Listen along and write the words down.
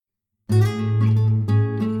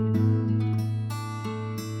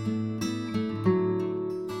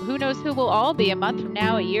who we'll all be a month from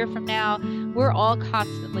now, a year from now. We're all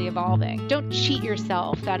constantly evolving. Don't cheat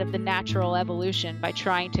yourself out of the natural evolution by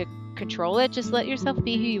trying to control it. Just let yourself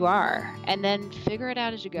be who you are and then figure it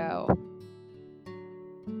out as you go.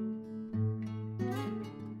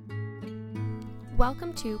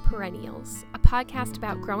 Welcome to Perennials, a podcast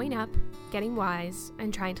about growing up, getting wise,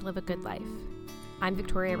 and trying to live a good life. I'm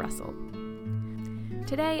Victoria Russell.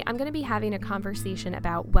 Today, I'm going to be having a conversation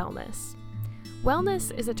about wellness.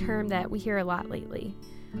 Wellness is a term that we hear a lot lately.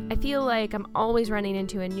 I feel like I'm always running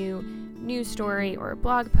into a new news story or a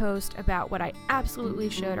blog post about what I absolutely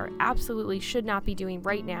should or absolutely should not be doing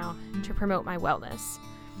right now to promote my wellness.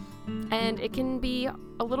 And it can be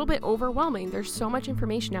a little bit overwhelming. There's so much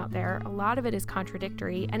information out there. A lot of it is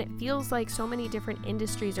contradictory, and it feels like so many different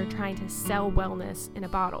industries are trying to sell wellness in a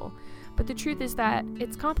bottle. But the truth is that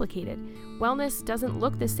it's complicated. Wellness doesn't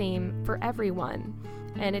look the same for everyone,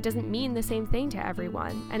 and it doesn't mean the same thing to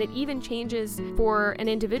everyone. And it even changes for an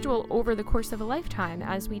individual over the course of a lifetime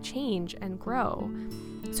as we change and grow.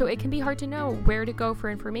 So it can be hard to know where to go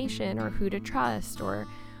for information or who to trust or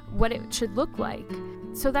what it should look like.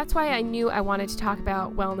 So that's why I knew I wanted to talk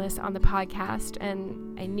about wellness on the podcast,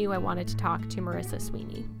 and I knew I wanted to talk to Marissa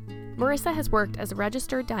Sweeney. Marissa has worked as a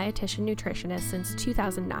registered dietitian nutritionist since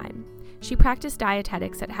 2009. She practiced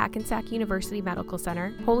dietetics at Hackensack University Medical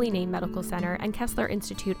Center, Holy Name Medical Center, and Kessler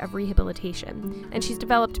Institute of Rehabilitation, and she's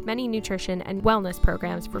developed many nutrition and wellness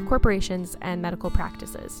programs for corporations and medical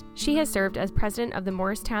practices. She has served as president of the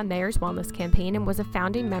Morristown Mayor's Wellness Campaign and was a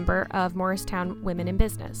founding member of Morristown Women in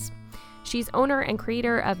Business. She's owner and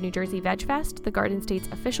creator of New Jersey Veg Fest, the Garden State's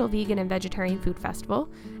official vegan and vegetarian food festival,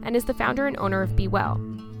 and is the founder and owner of Be Well.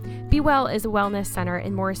 Be Well is a wellness center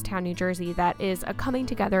in Morristown, New Jersey that is a coming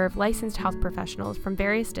together of licensed health professionals from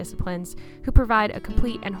various disciplines who provide a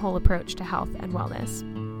complete and whole approach to health and wellness.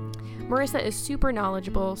 Marissa is super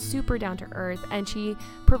knowledgeable, super down to earth, and she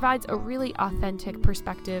provides a really authentic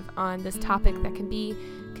perspective on this topic that can be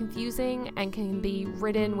confusing and can be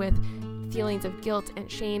ridden with feelings of guilt and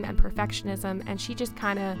shame and perfectionism, and she just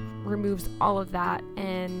kind of removes all of that,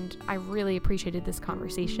 and I really appreciated this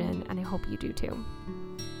conversation, and I hope you do too.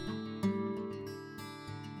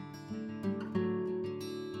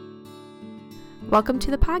 Welcome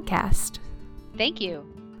to the podcast. Thank you.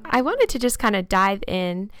 I wanted to just kind of dive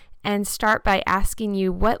in and start by asking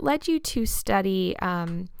you what led you to study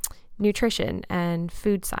nutrition and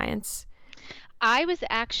food science. I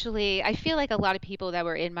feel like a lot of people that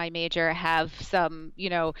were in my major have some,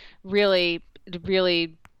 really,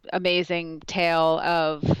 really amazing tale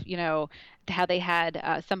of, how they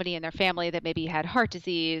had somebody in their family that maybe had heart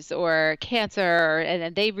disease or cancer,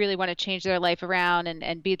 and they really want to change their life around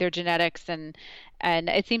and beat their genetics. And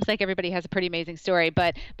it seems like everybody has a pretty amazing story.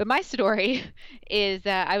 But my story is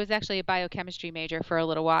I was actually a biochemistry major for a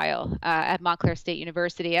little while at Montclair State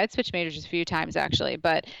University. I'd switched majors a few times actually,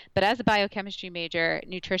 but as a biochemistry major,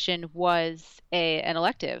 nutrition was an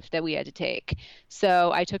elective that we had to take.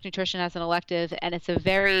 So I took nutrition as an elective, and it's a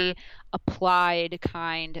very applied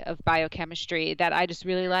kind of biochemistry that I just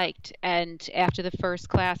really liked. And after the first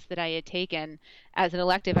class that I had taken as an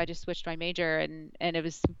elective, I just switched my major, and it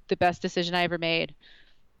was the best decision I ever made.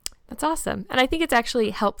 That's awesome. And I think it's actually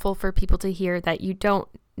helpful for people to hear that you don't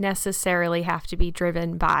necessarily have to be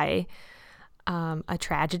driven by a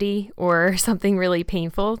tragedy or something really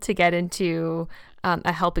painful to get into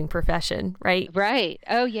a helping profession, right? Right.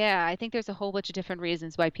 Oh, yeah. I think there's a whole bunch of different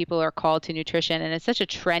reasons why people are called to nutrition. And it's such a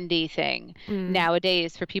trendy thing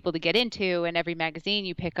nowadays for people to get into, and every magazine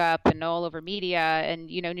you pick up and all over media, and,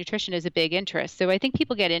 nutrition is a big interest. So I think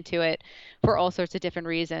people get into it for all sorts of different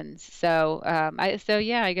reasons. So,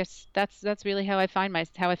 I guess that's really how I found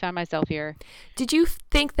myself here. Did you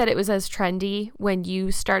think that it was as trendy when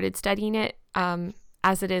you started studying it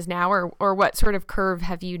as it is now, or what sort of curve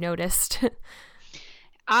have you noticed?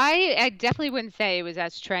 I definitely wouldn't say it was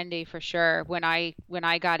as trendy for sure when I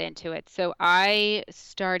got into it. So I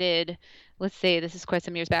started, let's say this is quite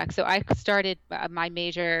some years back. So I started my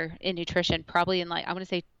major in nutrition probably in I want to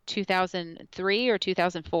say 2003 or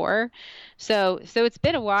 2004. So it's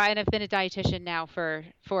been a while, and I've been a dietitian now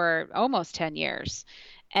for almost 10 years.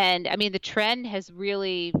 And I mean, the trend has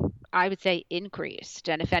really, I would say, increased.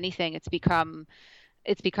 And if anything, it's become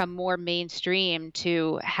more mainstream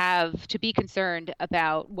to be concerned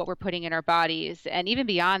about what we're putting in our bodies. And even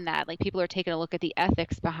beyond that, like, people are taking a look at the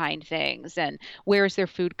ethics behind things and where is their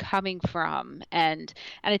food coming from. And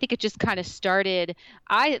I think it just kind of started,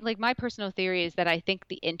 my personal theory is that I think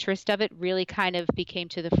the interest of it really kind of came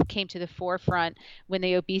to the forefront when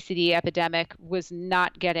the obesity epidemic was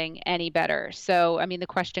not getting any better. So, I mean, the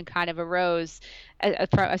question kind of arose,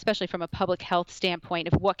 especially from a public health standpoint,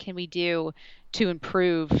 of what can we do to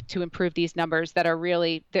improve these numbers that are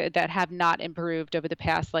really that have not improved over the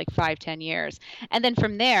past like 5-10 years. And then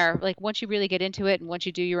from there, like once you really get into it and once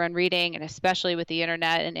you do your own reading, and especially with the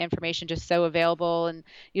internet and information just so available, and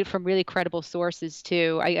from really credible sources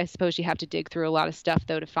too, I suppose you have to dig through a lot of stuff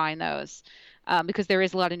though to find those, because there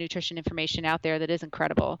is a lot of nutrition information out there that is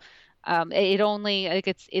incredible. It only like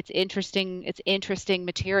it's interesting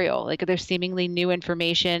material. Like there's seemingly new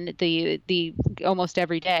information the almost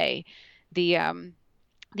every day. The um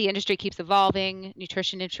the industry keeps evolving,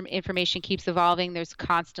 nutrition information keeps evolving, there's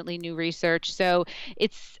constantly new research. So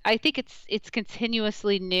I think it's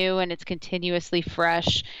continuously new and it's continuously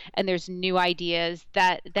fresh, and there's new ideas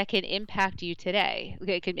that can impact you today.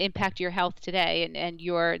 It can impact your health today, and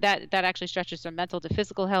your that actually stretches from mental to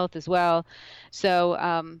physical health as well. So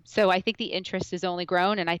I think the interest has only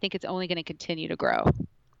grown, and I think it's only going to continue to grow.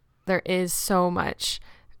 There is so much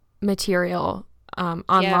material Yeah.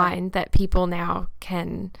 online that people now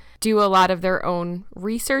can do a lot of their own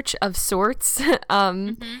research of sorts.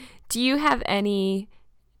 Hmm. Do you have any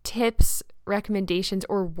tips, recommendations,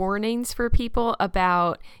 or warnings for people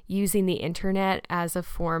about using the internet as a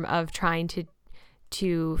form of trying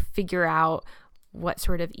to figure out what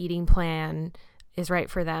sort of eating plan is right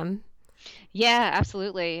for them? Yeah,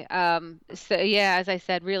 absolutely. So yeah, as I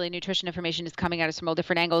said, really nutrition information is coming at us from all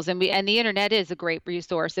different angles, and the internet is a great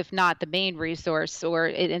resource, if not the main resource, or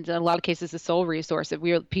in a lot of cases the sole resource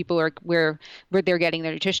that people are where they're getting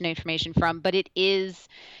their nutrition information from. But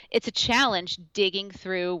it's a challenge digging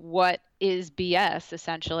through what is BS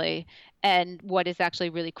essentially and what is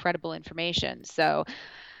actually really credible information. So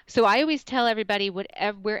I always tell everybody,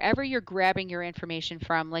 wherever you're grabbing your information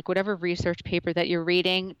from, like whatever research paper that you're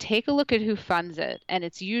reading, take a look at who funds it. And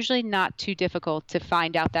it's usually not too difficult to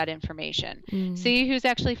find out that information. Mm. See who's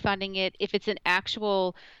actually funding it. If it's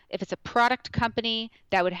a product company,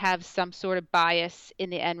 that would have some sort of bias in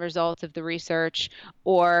the end result of the research,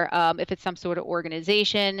 or if it's some sort of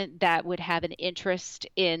organization that would have an interest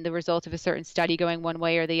in the results of a certain study going one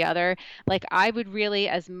way or the other. Like I would really,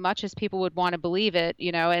 as much as people would want to believe it,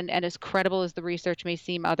 and as credible as the research may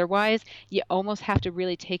seem otherwise, you almost have to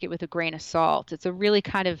really take it with a grain of salt. It's a really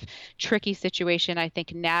kind of tricky situation, I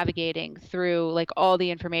think, navigating through like all the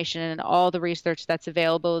information and all the research that's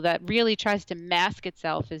available that really tries to mask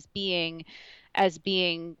itself as being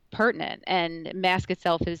pertinent, and mask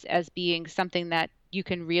itself as being something that you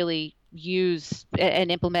can really use and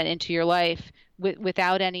implement into your life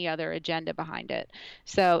without any other agenda behind it.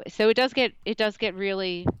 So it gets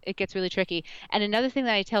really tricky. And another thing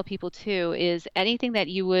that I tell people too is any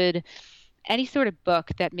sort of book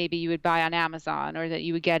that maybe you would buy on Amazon, or that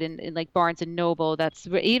you would get in like Barnes and Noble,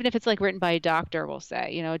 even if it's like written by a doctor, we'll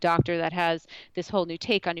say, a doctor that has this whole new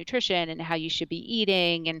take on nutrition and how you should be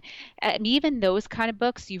eating. And even those kind of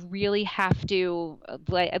books, you really have to,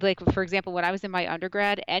 like for example, when I was in my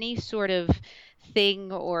undergrad, any sort of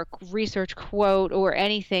thing or research quote or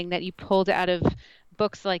anything that you pulled out of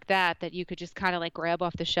books like that you could just kind of like grab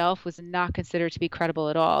off the shelf was not considered to be credible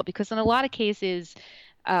at all, because in a lot of cases,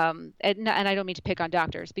 and I don't mean to pick on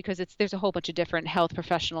doctors, because there's a whole bunch of different health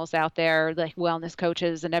professionals out there, like wellness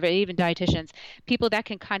coaches and even dietitians, people that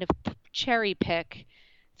can kind of cherry pick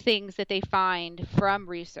things that they find from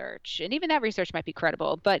research. And even that research might be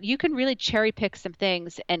credible, but you can really cherry pick some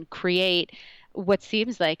things and create what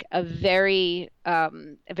seems like a very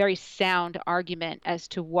sound argument as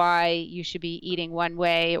to why you should be eating one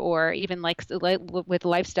way, or even like with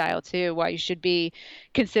lifestyle too, why you should be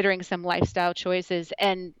considering some lifestyle choices,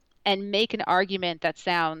 and make an argument that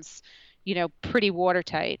sounds pretty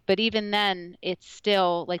watertight. But even then, it's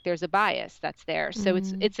still like there's a bias that's there. So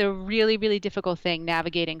Mm. it's a really, really difficult thing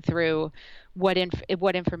navigating through what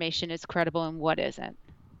information is credible and what isn't.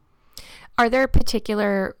 Are there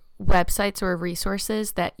particular websites or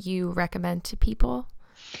resources that you recommend to people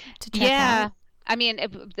to check Yeah. out? I mean,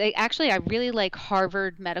 I really like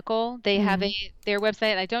Harvard Medical. They have Mm. their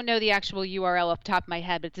website. I don't know the actual URL off the top of my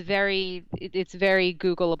head, but it's very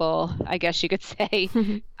Googleable, I guess you could say.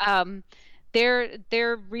 Um,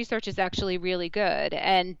 their research is actually really good,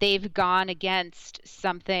 and they've gone against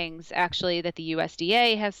some things actually that the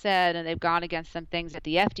USDA has said, and they've gone against some things that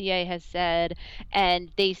the FDA has said,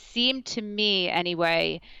 and they seem to me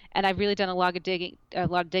anyway, and I've really done a lot of digging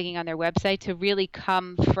on their website, to really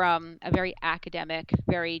come from a very academic,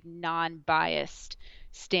 very non-biased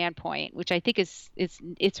standpoint, which I think is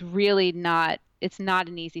it's really not. not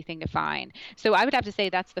an easy thing to find. So I would have to say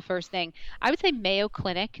that's the first thing. I would say Mayo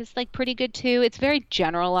Clinic is like pretty good too. It's very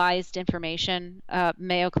generalized information,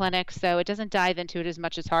 Mayo Clinic, so it doesn't dive into it as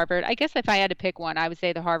much as Harvard. I guess if I had to pick one, I would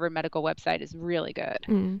say the Harvard Medical website is really good.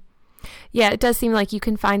 Mm. Yeah, it does seem like you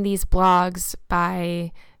can find these blogs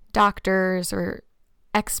by doctors or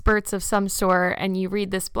experts of some sort, and you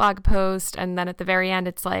read this blog post, and then at the very end,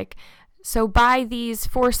 it's like, so buy these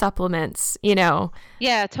 4 supplements,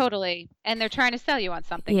 Yeah, totally. And they're trying to sell you on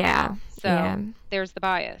something. Yeah. So there's the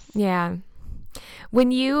bias. Yeah.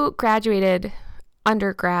 When you graduated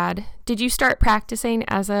undergrad, did you start practicing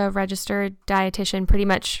as a registered dietitian pretty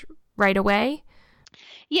much right away?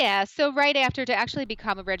 Yeah, so right after, to actually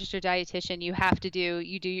become a registered dietitian,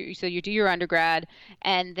 you do your undergrad,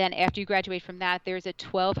 and then after you graduate from that, there's a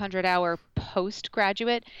 1,200-hour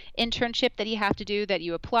postgraduate internship that you have to do that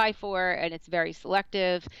you apply for, and it's very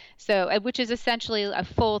selective. So, which is essentially a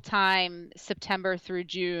full-time September through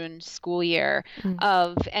June school year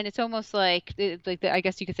and it's almost like I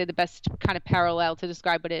guess you could say the best kind of parallel to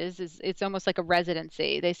describe what it is it's almost like a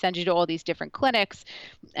residency. They send you to all these different clinics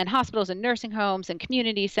and hospitals and nursing homes and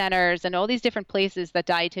community centers and all these different places that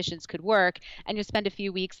dietitians could work, and you spend a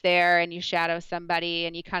few weeks there and you shadow somebody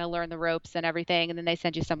and you kind of learn the ropes and everything, and then they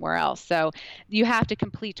send you somewhere else. So you have to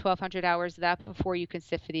complete 1,200 hours of that before you can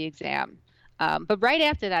sit for the exam. But right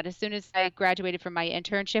after that, as soon as I graduated from my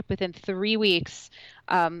internship, within 3 weeks,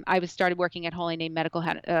 I was started working at Holy Name Medical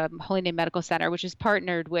Center, which is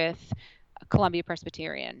partnered with Columbia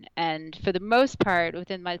Presbyterian. And for the most part,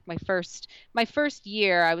 within my first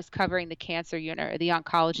year, I was covering the cancer unit or the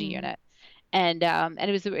oncology unit. And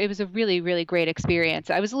it was a really, really great experience.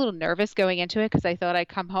 I was a little nervous going into it because I thought I'd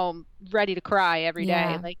come home ready to cry every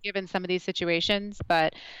day, like given some of these situations.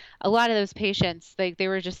 But a lot of those patients, they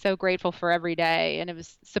were just so grateful for every day, and it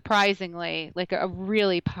was surprisingly like a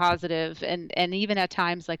really positive and even at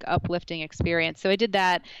times like uplifting experience. So I did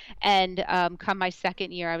that, and come my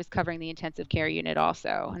second year, I was covering the intensive care unit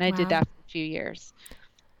also, and I did that for a few years.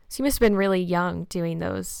 So you must have been really young doing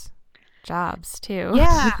those jobs too.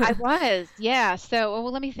 Yeah, I was. Yeah. So,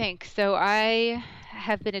 well, let me think. So I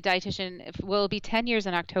have been a dietitian. Will be 10 years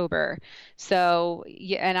in October. So,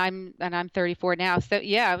 yeah, and I'm 34 now. So,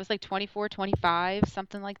 yeah, I was like 24, 25,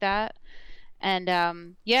 something like that.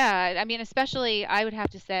 And yeah, I mean, especially I would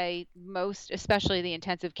have to say especially the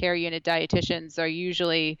intensive care unit dietitians are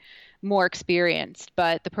usually more experienced.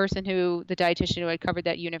 But the dietitian who had covered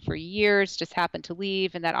that unit for years just happened to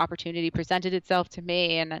leave, and that opportunity presented itself to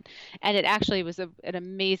me, and it actually was an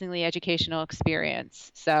amazingly educational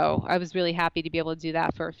experience. So I was really happy to be able to do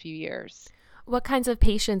that for a few years. What kinds of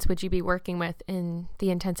patients would you be working with in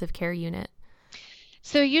the intensive care unit?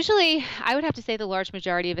 So usually I would have to say the large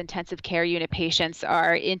majority of intensive care unit patients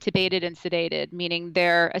are intubated and sedated, meaning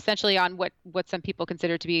they're essentially on what some people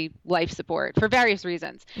consider to be life support for various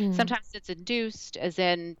reasons. Sometimes it's induced, as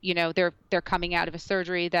in, they're coming out of a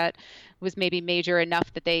surgery that was maybe major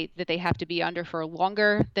enough that they have to be under for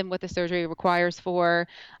longer than what the surgery requires for.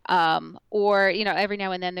 Or, every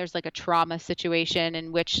now and then there's like a trauma situation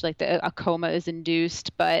in which like a coma is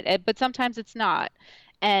induced, but sometimes it's not.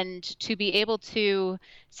 And to be able to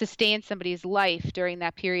sustain somebody's life during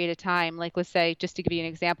that period of time, like let's say, just to give you an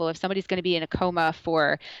example, if somebody's going to be in a coma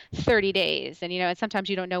for 30 days, and and sometimes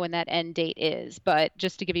you don't know when that end date is, but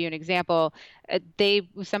just to give you an example,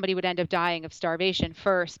 somebody would end up dying of starvation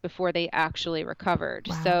first before they actually recovered.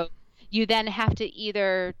 Wow. So you then have to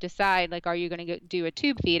either decide, like, are you going to do a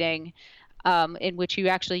tube feeding? In which you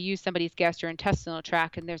actually use somebody's gastrointestinal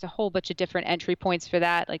tract, and there's a whole bunch of different entry points for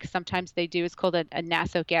that. Like sometimes they do, it's called a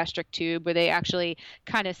nasogastric tube, where they actually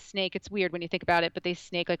kind of snake. It's weird when you think about it, but they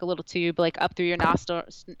snake like a little tube, like up through your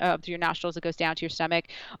nostrils. It goes down to your stomach.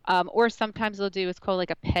 Or sometimes they'll do, it's called like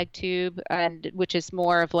a peg tube, and which is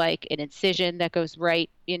more of like an incision that goes right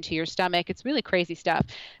into your stomach. It's really crazy stuff.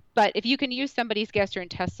 But if you can use somebody's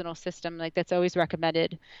gastrointestinal system, like that's always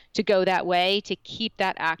recommended to go that way, to keep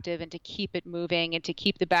that active and to keep it moving and to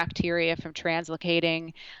keep the bacteria from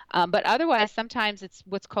translocating. But otherwise, sometimes it's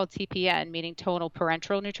what's called TPN, meaning total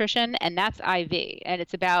parenteral nutrition, and that's IV. And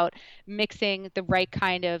it's about mixing the right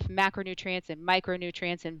kind of macronutrients and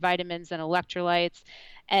micronutrients and vitamins and electrolytes,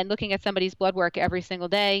 and looking at somebody's blood work every single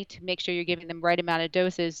day to make sure you're giving them the right amount of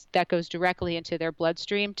doses that goes directly into their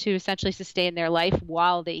bloodstream to essentially sustain their life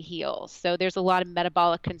while they heal. So there's a lot of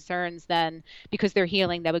metabolic concerns then, because they're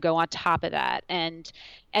healing, that would go on top of that. And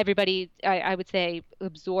everybody, I would say,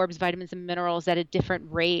 absorbs vitamins and minerals at a different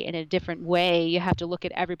rate in a different way. You have to look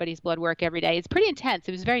at everybody's blood work every day. It's pretty intense.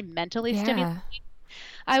 It was very mentally stimulating,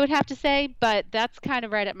 I would have to say, but that's kind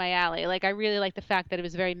of right up my alley. Like, I really like the fact that it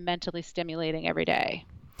was very mentally stimulating every day.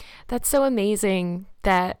 That's so amazing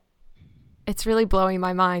that it's really blowing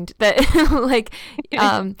my mind that like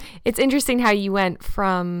it's interesting how you went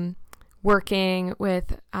from working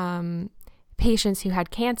with patients who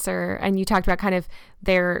had cancer, and you talked about kind of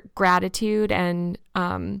their gratitude, and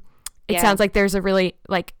it sounds like there's a really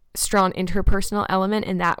like strong interpersonal element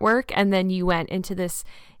in that work, and then you went into this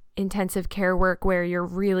intensive care work where you're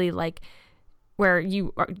really like where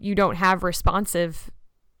you don't have responsive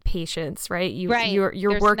patients, right? You're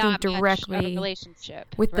There's working not directly much of a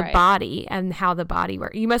relationship with the body and how the body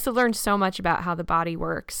works. You must have learned so much about how the body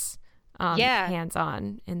works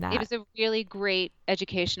hands-on in that. It was a really great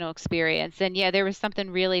educational experience. And yeah, there was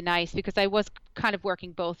something really nice because I was kind of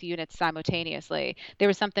working both units simultaneously. There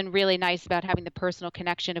was something really nice about having the personal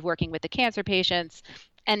connection of working with the cancer patients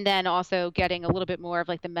and then also getting a little bit more of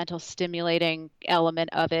like the mental stimulating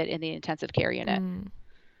element of it in the intensive care unit.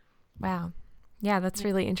 Wow. Yeah, that's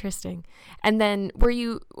really interesting. And then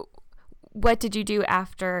what did you do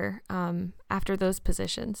after those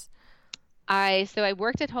positions? I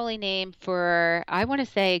worked at Holy Name for, I want to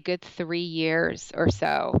say, a good 3 years or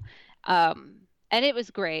so. Um, and it was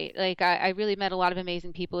great. Like I really met a lot of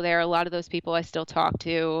amazing people there. A lot of those people I still talk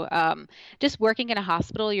to. Just working in a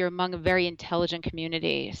hospital, you're among a very intelligent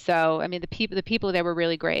community. So I mean, the people there were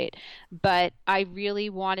really great. But I really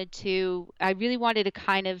wanted to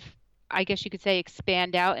kind of, I guess you could say,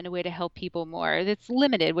 expand out in a way to help people more. It's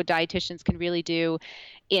limited what dietitians can really do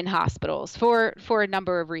in hospitals for a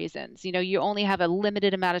number of reasons. You know, you only have a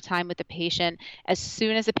limited amount of time with the patient. As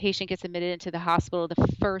soon as a patient gets admitted into the hospital, the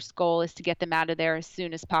first goal is to get them out of there as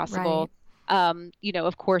soon as Right. possible.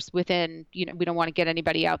 Of course, within, we don't want to get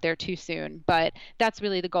anybody out there too soon, but that's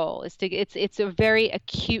really the goal is to, it's a very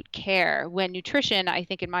acute care when nutrition, I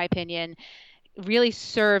think, in my opinion, really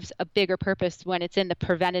serves a bigger purpose when it's in the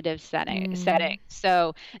preventative setting.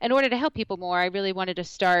 So, in order to help people more, I really wanted to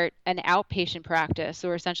start an outpatient practice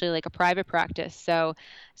or essentially like a private practice. So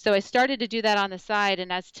I started to do that on the side,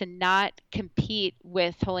 and as to not compete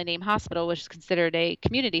with Holy Name Hospital, which is considered a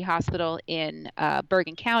community hospital in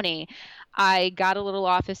Bergen County, I got a little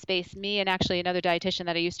office space. Me and actually another dietitian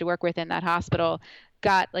that I used to work with in that hospital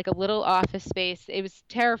got like a little office space. It was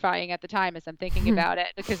terrifying at the time as I'm thinking about it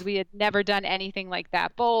because we had never done anything like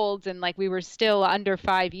that bold, and like we were still under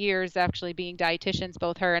 5 years actually being dietitians,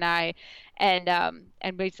 both her and I. And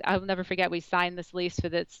I'll never forget, we signed this lease for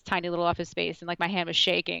this tiny little office space, and like my hand was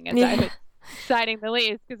shaking as I Yeah. was signing the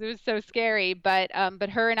lease because it was so scary. But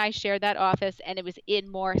her and I shared that office, and it was in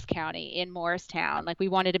Morris County, in Morristown. Like we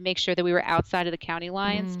wanted to make sure that we were outside of the county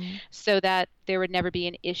lines so that there would never be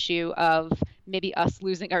an issue of maybe us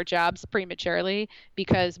losing our jobs prematurely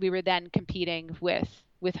because we were then competing with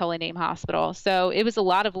Holy Name Hospital. So it was a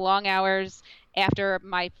lot of long hours. After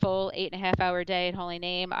my full 8.5 hour day at Holy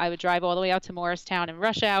Name, I would drive all the way out to Morristown in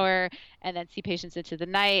rush hour and then see patients into the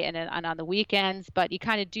night and on the weekends. But you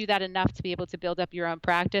kind of do that enough to be able to build up your own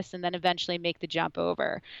practice and then eventually make the jump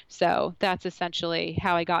over. So that's essentially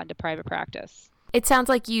how I got into private practice. It sounds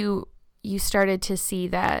like you started to see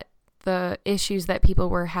that the issues that people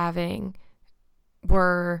were having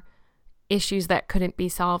were issues that couldn't be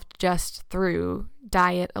solved just through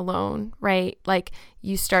diet alone, right? Like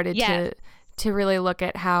you started Yes. to really look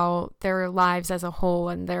at how their lives as a whole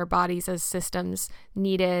and their bodies as systems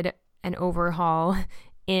needed an overhaul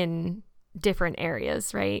in different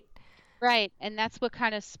areas, right? Right. And that's what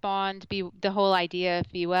kind of spawned the whole idea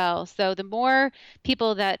of Be Well. So the more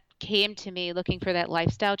people that came to me looking for that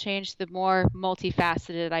lifestyle change, the more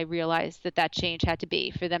multifaceted I realized that change had to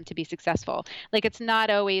be for them to be successful. Like it's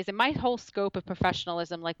not always, and my whole scope of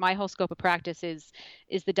professionalism, like my whole scope of practice is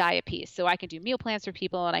the diet piece. So I can do meal plans for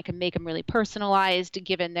people and I can make them really personalized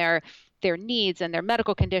given their needs and their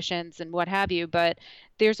medical conditions and what have you. But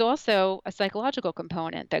there's also a psychological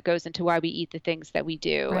component that goes into why we eat the things that we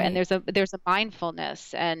do. And Right. there's a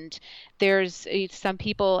mindfulness, and there's some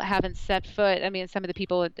people haven't set foot. I mean, some of the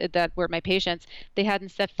people that were my patients, they hadn't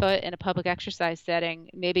set foot in a public exercise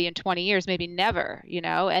setting maybe in 20 years, maybe never,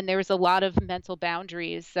 and there was a lot of mental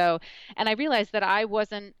boundaries. So, and I realized that I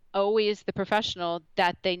wasn't always the professional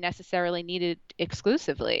that they necessarily needed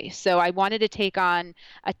exclusively. So I wanted to take on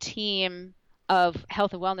a team of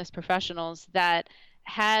health and wellness professionals that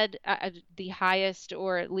had the highest,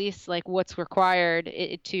 or at least like what's required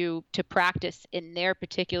to practice in their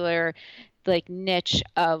particular like niche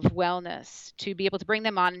of wellness, to be able to bring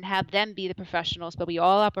them on and have them be the professionals, but we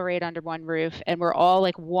all operate under one roof and we're all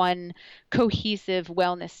like one cohesive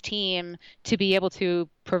wellness team to be able to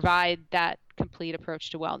provide that complete approach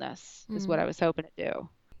to wellness is what I was hoping to do.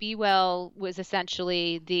 Be Well was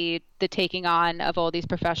essentially the taking on of all these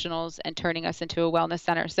professionals and turning us into a wellness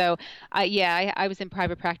center. So, I was in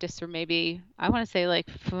private practice for maybe, I want to say like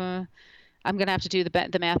I'm gonna have to do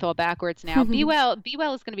the math all backwards now. Be Well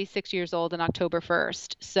is gonna be 6 years old on October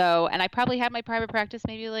 1st. So, and I probably had my private practice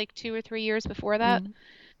maybe like 2 or 3 years before that Mm.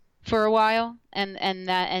 for a while, and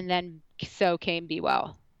then so came Be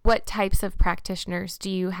Well. What types of practitioners do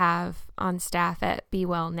you have on staff at Be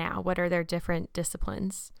Well now? What are their different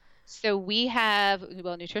disciplines? So we have,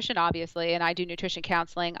 well, nutrition, obviously, and I do nutrition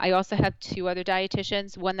counseling. I also have two other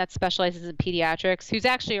dietitians, one that specializes in pediatrics, who's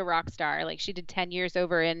actually a rock star. Like she did 10 years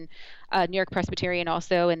over in New York Presbyterian,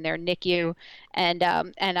 also in their NICU. And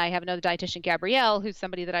I have another dietitian, Gabrielle, who's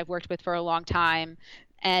somebody that I've worked with for a long time.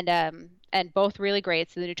 And both really great.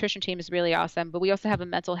 So the nutrition team is really awesome. But we also have a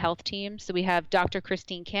mental health team. So we have Dr.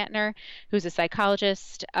 Christine Kantner, who's a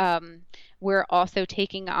psychologist. We're also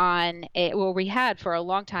taking on we had for a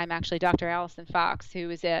long time actually Dr. Allison Fox, who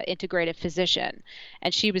is an integrative physician,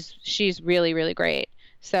 and she's really, really great.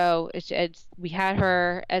 So we had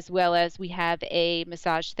her, as well as we have a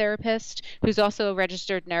massage therapist who's also a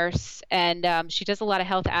registered nurse, and she does a lot of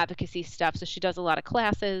health advocacy stuff. So she does a lot of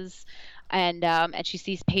classes, and she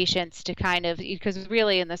sees patients to kind of, because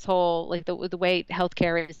really in this whole, like the way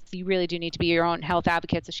healthcare is, you really do need to be your own health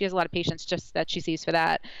advocate. So she has a lot of patients just that she sees for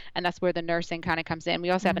that, and that's where the nursing kind of comes in.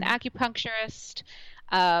 We also have an acupuncturist.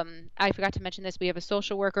 I forgot to mention this. We have a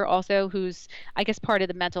social worker also, who's, I guess, part of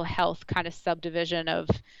the mental health kind of subdivision of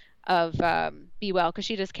Be Well, because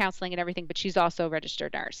she does counseling and everything, but she's also a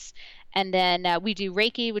registered nurse. And then we do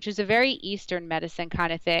Reiki, which is a very Eastern medicine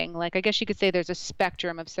kind of thing. Like, I guess you could say there's a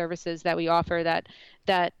spectrum of services that we offer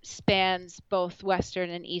that spans both Western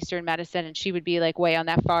and Eastern medicine, and she would be like way on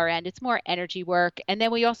that far end. It's more energy work. And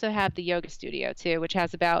then we also have the yoga studio too, which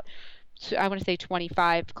has about, I want to say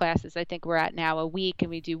 25 classes I think we're at now a week, and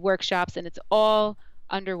we do workshops, and it's all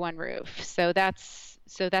under one roof. So that's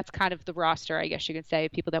kind of the roster, I guess you could say,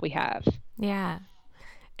 of people that we have. Yeah.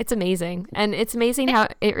 It's amazing. And it's amazing how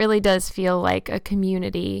it really does feel like a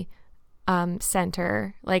community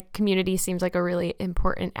center. Like community seems like a really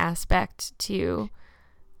important aspect to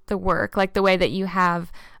the work, like the way that you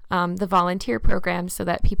have the volunteer program so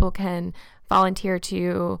that people can volunteer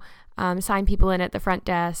to sign people in at the front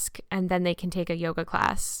desk, and then they can take a yoga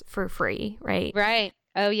class for free, right? Right.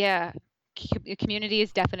 Oh, yeah. Community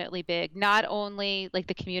is definitely big. Not only like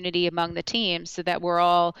the community among the teams, so that we're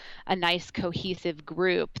all a nice cohesive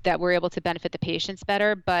group that we're able to benefit the patients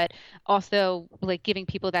better, but also like giving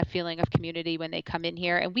people that feeling of community when they come in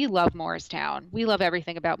here. And we love Morristown. We love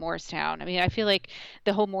everything about Morristown. I mean, I feel like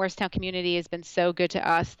the whole Morristown community has been so good to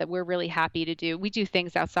us that we're really happy to do. We do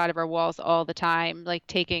things outside of our walls all the time, like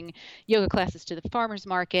taking yoga classes to the farmers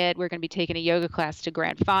market. We're going to be taking a yoga class to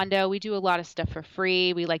Grand Fondo. We do a lot of stuff for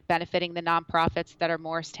free. We like benefiting the nonprofits that are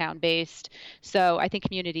Morristown based. So I think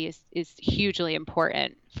community is hugely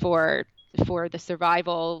important for the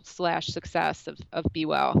survival / success of Be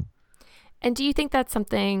Well. And do you think that's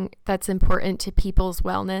something that's important to people's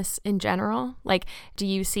wellness in general? Like, do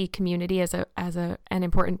you see community as an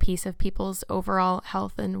important piece of people's overall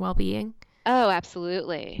health and well-being? Oh,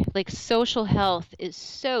 absolutely. Like social health is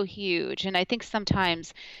so huge. And I think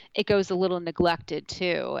sometimes it goes a little neglected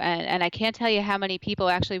too. And I can't tell you how many people,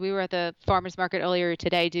 actually, we were at the farmers market earlier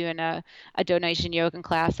today doing a donation yoga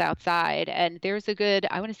class outside. And there's a good,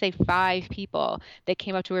 I want to say 5 people that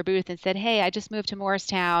came up to our booth and said, hey, I just moved to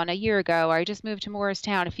Morristown a year ago, or I just moved to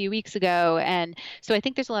Morristown a few weeks ago. And so I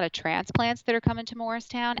think there's a lot of transplants that are coming to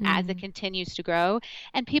Morristown as it continues to grow.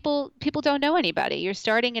 And people don't know anybody. You're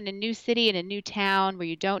starting in a new city, in a new town where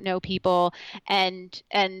you don't know people, and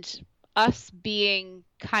us being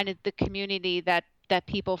kind of the community that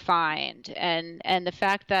people find, and the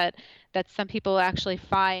fact that some people actually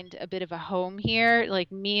find a bit of a home here, like,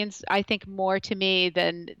 means, I think, more to me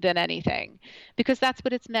than anything, because that's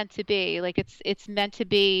what it's meant to be. Like it's meant to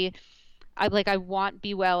be. I want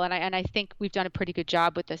Be Well, and I think we've done a pretty good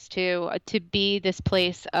job with this too, to be this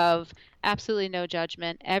place of absolutely no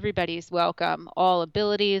judgment. Everybody's welcome, all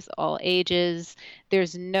abilities, all ages.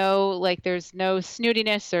 There's no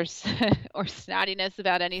snootiness or snottiness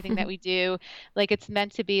about anything that we do. Like, it's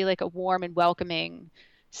meant to be like a warm and welcoming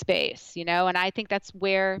space, and I think that's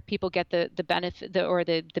where people get the benefit,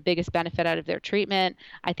 the biggest benefit out of their treatment.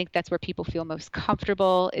 I think that's where people feel most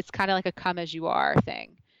comfortable. It's kind of like a come as you are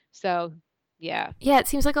thing. So, yeah. Yeah, it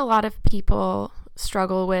seems like a lot of people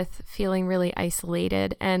struggle with feeling really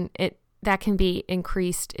isolated, and that can be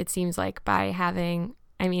increased, it seems like, by having,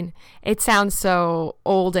 I mean, it sounds so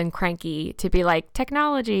old and cranky to be like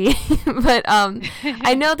technology, but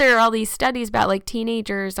I know there are all these studies about like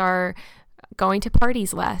teenagers are going to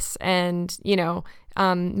parties less and,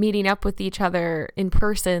 meeting up with each other in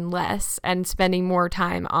person less and spending more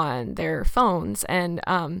time on their phones. And,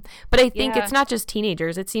 but I think it's not just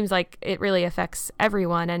teenagers. It seems like it really affects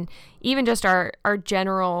everyone. And even just our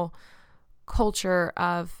general culture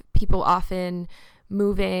of people often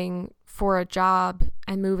moving for a job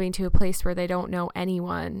and moving to a place where they don't know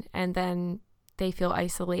anyone and then they feel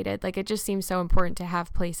isolated. Like, it just seems so important to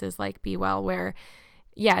have places like Be Well where,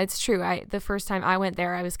 yeah, it's true. The first time I went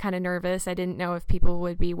there, I was kind of nervous. I didn't know if people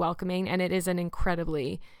would be welcoming, and it is an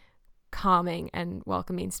incredibly calming and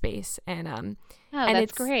welcoming space. And and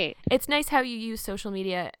that's great. It's nice how you use social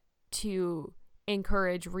media to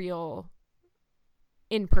encourage real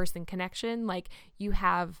in-person connection. Like, you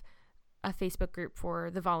have a Facebook group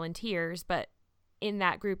for the volunteers, but in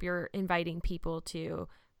that group you're inviting people to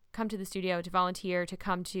come to the studio, to volunteer, to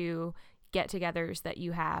come to get-togethers that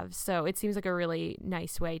you have. So it seems like a really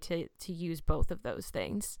nice way to use both of those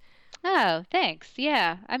things. Oh, thanks.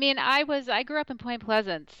 Yeah. I mean, I grew up in Point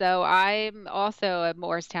Pleasant, so I'm also a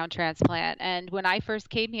Morristown transplant. And when I first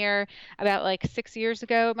came here about like 6 years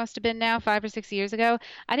ago, it must have been now 5 or 6 years ago,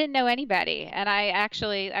 I didn't know anybody. And I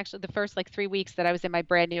actually, the first like 3 weeks that I was in my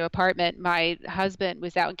brand new apartment, my husband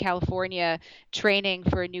was out in California training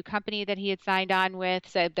for a new company that he had signed on with,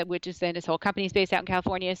 so that which is then his whole company's based out in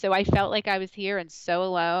California. So I felt like I was here and so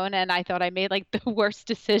alone, and I thought I made like the worst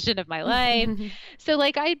decision of my life. So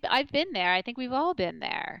like I've been there. I think we've all been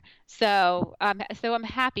there. So I'm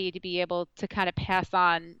happy to be able to kind of pass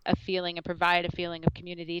on a feeling and provide a feeling of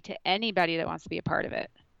community to anybody that wants to be a part of it.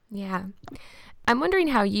 Yeah. I'm wondering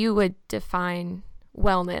how you would define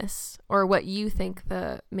wellness, or what you think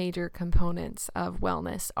the major components of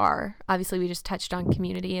wellness are. Obviously, we just touched on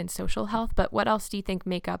community and social health, but what else do you think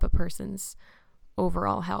make up a person's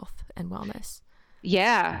overall health and wellness?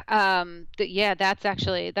 Yeah.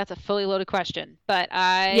 That's a fully loaded question, but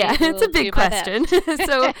it's a big question.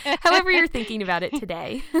 So however you're thinking about it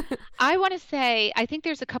today. I want to say, I think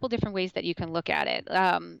there's a couple different ways that you can look at it.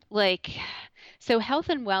 So health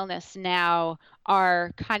and wellness now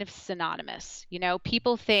are kind of synonymous.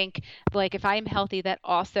 People think like if I'm healthy, that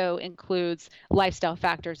also includes lifestyle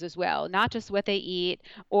factors as well, not just what they eat,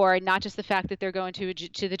 or not just the fact that they're going to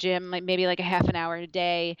the gym, like maybe like a half an hour a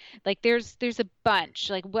day. Like there's a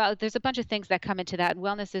bunch, there's a bunch of things that come into that.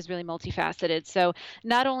 Wellness is really multifaceted. So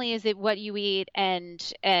not only is it what you eat and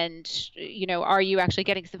are you actually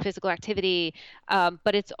getting some physical activity,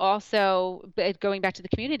 but it's also going back to the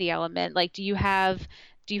community element. Like, do you have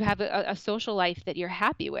a social life that you're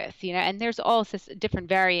happy with, and there's all different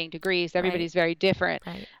varying degrees. Everybody's very different.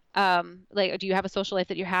 Right. Like, do you have a social life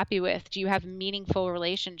that you're happy with? Do you have meaningful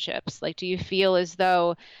relationships? Like, do you feel as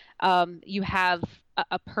though you have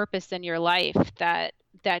a purpose in your life that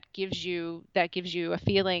gives you a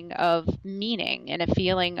feeling of meaning and a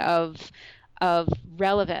feeling of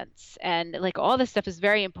relevance? And like all this stuff is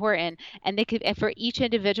very important, and and for each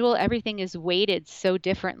individual, everything is weighted so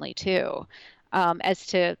differently too, as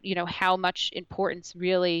to how much importance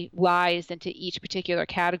really lies into each particular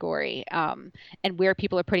category, and where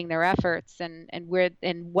people are putting their efforts, and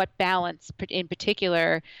what balance in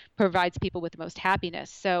particular provides people with the most happiness.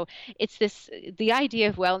 So the idea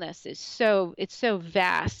of wellness is so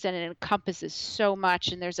vast, and it encompasses so much,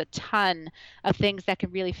 and there's a ton of things that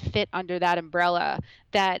can really fit under that umbrella.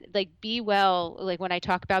 That like Be Well, like when I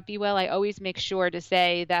talk about Be Well, I always make sure to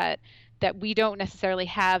say that we don't necessarily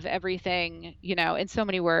have everything, in so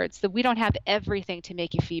many words, that we don't have everything to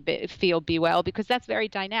make you feel Be Well, because that's very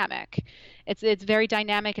dynamic. It's very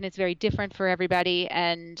dynamic, and it's very different for everybody.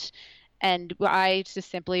 And I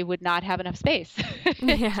just simply would not have enough space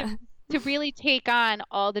to really take on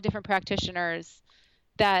all the different practitioners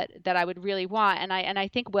that I would really want. And I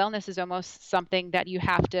think wellness is almost something that you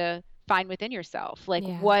have to find within yourself, like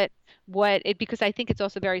because I think it's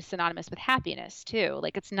also very synonymous with happiness too.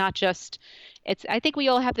 Like it's not just, I think we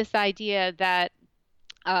all have this idea that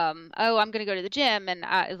I'm going to go to the gym and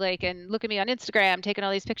and look at me on Instagram taking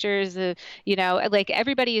all these pictures, like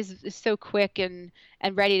everybody is so quick and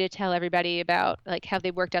ready to tell everybody about like how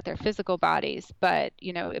they worked out their physical bodies, but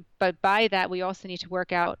by that we also need to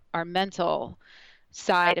work out our mental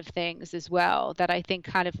side of things as well, that I think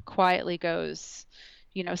kind of quietly goes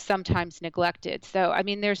sometimes neglected. So I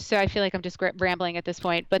mean, I feel like I'm just rambling at this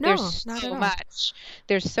point, but there's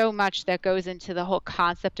so much that goes into the whole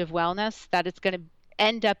concept of wellness, that it's going to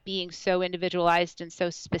end up being so individualized and so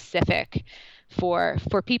specific for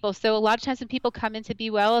people. So a lot of times when people come in to Be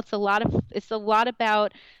Well, it's a lot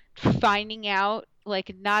about finding out,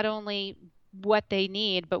 like, not only what they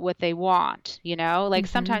need, but what they want, like Mm-hmm.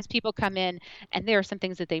 sometimes people come in and there are some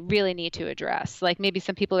things that they really need to address. Like maybe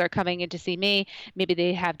some people are coming in to see me, maybe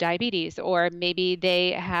they have diabetes, or maybe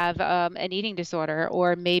they have an eating disorder,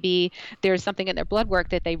 or maybe there's something in their blood work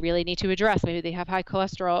that they really need to address. Maybe they have high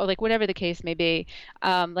cholesterol, or like whatever the case may be.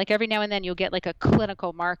 Like every now and then you'll get like a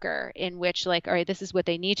clinical marker in which like, all right, this is what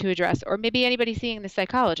they need to address. Or maybe anybody seeing the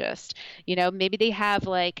psychologist, maybe they have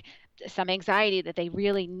like some anxiety that they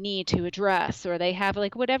really need to address, or they have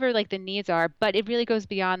like whatever like the needs are, but it really goes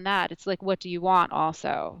beyond that. It's like, what do you want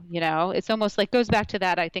also? It's almost like goes back to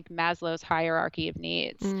that, I think, Maslow's hierarchy of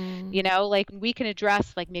needs. Mm. Like we can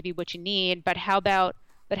address like maybe what you need, but how about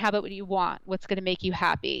what you want? What's going to make you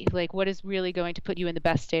happy? Like what is really going to put you in the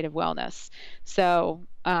best state of wellness? So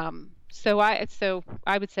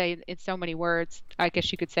I would say in so many words, I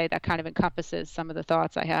guess you could say that kind of encompasses some of the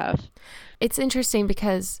thoughts I have. It's interesting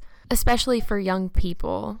because, especially for young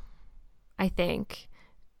people, I think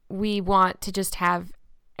we want to just have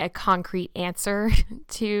a concrete answer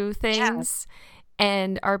to Yeah. things.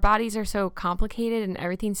 And our bodies are so complicated and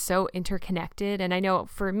everything's so interconnected. And I know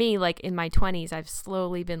for me, like in my 20s, I've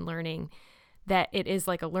slowly been learning that it is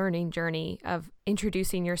like a learning journey of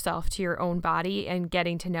introducing yourself to your own body and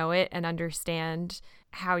getting to know it and understand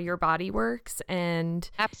how your body works. And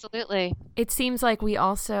Absolutely. it seems like we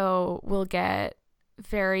also will get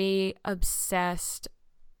very obsessed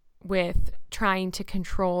with trying to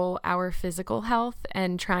control our physical health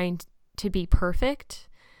and trying to be perfect.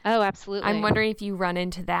 Oh, I'm absolutely. wondering if you run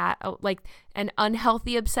into that, like an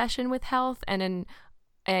unhealthy obsession with health and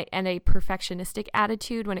a perfectionistic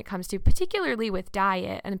attitude when it comes to, particularly with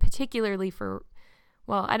diet, and particularly for,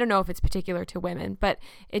 well, I don't know if it's particular to women, but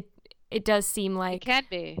it does seem It like, can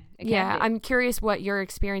be. It can yeah, be. I'm curious what your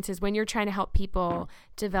experience is when you're trying to help people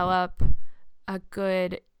develop a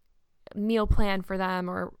good meal plan for them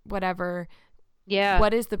or whatever. Yeah.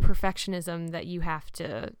 What is the perfectionism that you have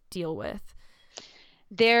to deal with?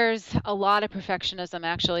 There's a lot of perfectionism,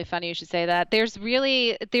 actually. Funny you should say that.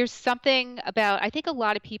 There's something about, I think a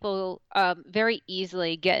lot of people very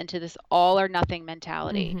easily get into this all or nothing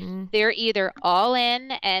mentality. Mm-hmm. They're either all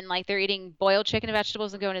in and like they're eating boiled chicken and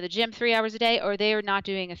vegetables and going to the gym 3 hours a day, or they are not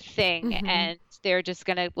doing a thing Mm-hmm. and they're just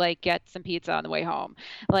gonna like get some pizza on the way home.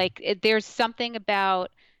 Like there's something about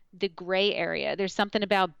the gray area. There's something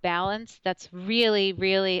about balance that's really,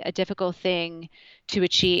 really a difficult thing to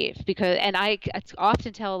achieve because and I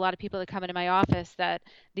often tell a lot of people that come into my office that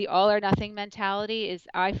the all or nothing mentality is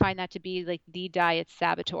I find that to be like the diet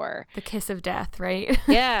saboteur. The kiss of death, right?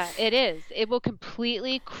 Yeah, it is. It will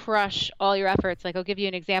completely crush all your efforts. Like I'll give you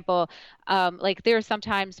an example. Like there are some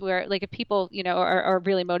times where like if people, are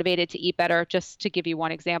really motivated to eat better, just to give you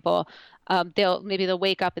one example, they'll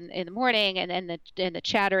wake up in the morning and the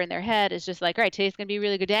chatter in their head is just like, all right, today's gonna be a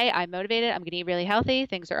really good day. I'm motivated. I'm gonna eat really healthy.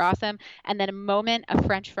 Things are awesome. And then a moment a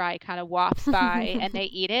French fry kind of wafts by and they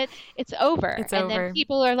eat it, it's over. It's And then over.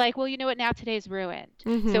 people are like, well, you know what? Now today's ruined. So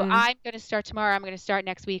Mm-hmm. I'm going to start tomorrow. I'm going to start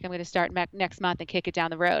next week. I'm going to start next month and kick it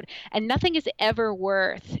down the road. And nothing is ever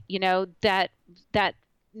worth, that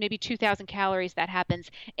maybe 2,000 calories that happens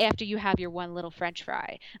after you have your one little French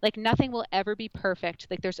fry. Like nothing will ever be perfect.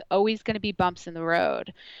 Like there's always going to be bumps in the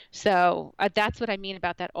road. So that's what I mean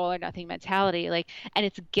about that all or nothing mentality. Like, and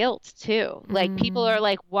it's guilt too. Like people Mm. are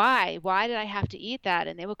like, why? Why did I have to eat that?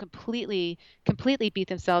 And they will completely beat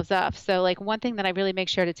themselves up. So like one thing that I really make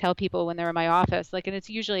sure to tell people when they're in my office, like, and it's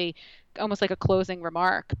usually almost like a closing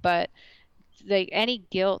remark, but like any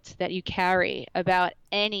guilt that you carry about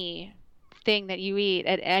any thing that you eat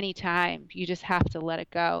at any time, you just have to let it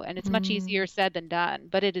go. And it's much Mm. easier said than done,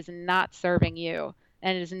 but it is not serving you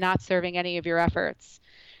and it is not serving any of your efforts.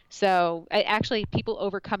 So actually, people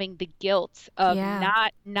overcoming the guilt of Yeah.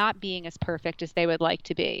 not being as perfect as they would like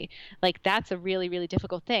to be, like that's a really really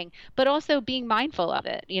difficult thing. But also being mindful of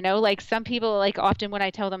it. Like some people, like often when I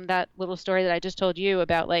tell them that little story that I just told you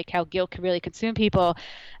about, like how guilt can really consume people,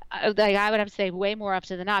 like I would have to say way more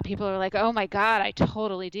often than not, people are like, "Oh my God, I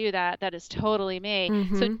totally do that. That is totally me." So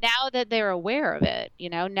Mm-hmm. now that they're aware of it,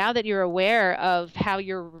 now that you're aware of how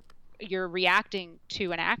you're reacting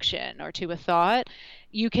to an action or to a thought,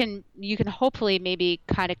 you can hopefully maybe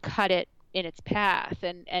kind of cut it in its path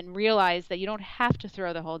and realize that you don't have to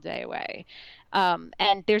throw the whole day away.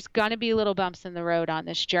 And there's going to be little bumps in the road on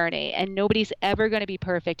this journey, and nobody's ever going to be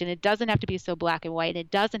perfect, and it doesn't have to be so black and white, and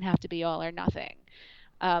it doesn't have to be all or nothing.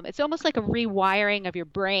 It's almost like a rewiring of your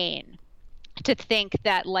brain to think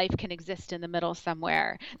that life can exist in the middle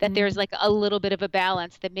somewhere, that there's Mm. like a little bit of a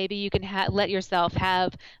balance, that maybe you can let yourself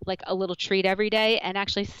have like a little treat every day and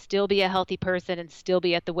actually still be a healthy person and still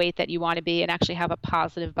be at the weight that you want to be and actually have a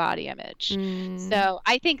positive body image. Mm. So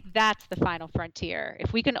I think that's the final frontier.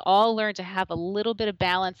 If we can all learn to have a little bit of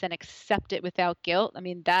balance and accept it without guilt, I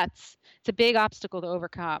mean, it's a big obstacle to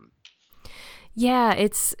overcome. Yeah,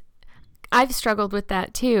 I've struggled with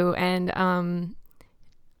that too. And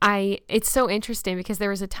it's so interesting because there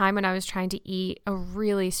was a time when I was trying to eat a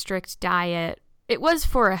really strict diet. It was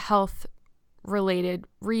for a health related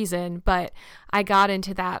reason, but I got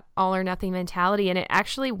into that all or nothing mentality, and it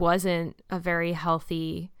actually wasn't a very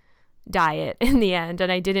healthy diet in the end,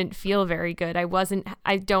 and I didn't feel very good. I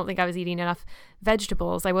don't think I was eating enough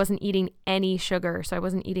vegetables. I wasn't eating any sugar, so I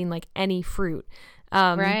wasn't eating like any fruit.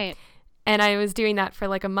 Um, Right. and I was doing that for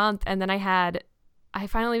like a month, and then I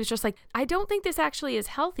finally was just like, I don't think this actually is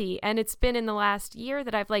healthy. And it's been in the last year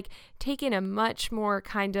that I've like taken a much more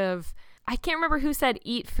kind of, I can't remember who said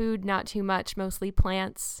eat food, not too much, mostly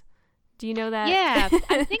plants. Do you know that? Yeah,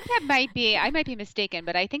 I think I might be mistaken,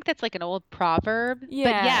 but I think that's like an old proverb. But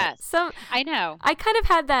Yeah. yes, I know. I kind of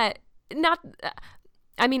had that, not,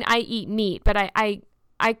 I mean, I eat meat, but I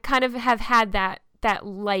kind of have had that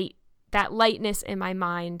lightness in my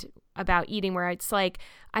mind about eating, where it's like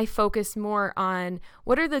I focus more on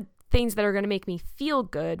what are the things that are going to make me feel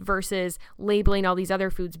good versus labeling all these other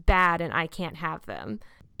foods bad and I can't have them.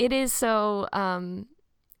 It is so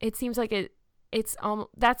it seems like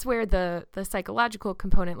that's where the psychological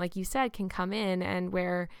component, like you said, can come in, and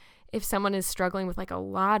where if someone is struggling with like a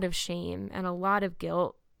lot of shame and a lot of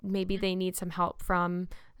guilt, maybe they need some help from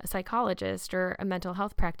a psychologist or a mental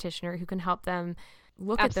health practitioner who can help them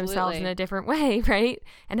look at themselves in Absolutely. a different way, right?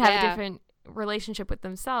 And have a Yeah. different relationship with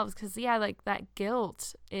themselves. Because, yeah, like that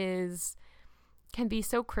guilt can be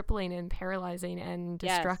so crippling and paralyzing and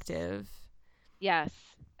Yes. destructive. Yes,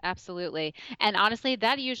 absolutely. And honestly,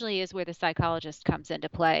 that usually is where the psychologist comes into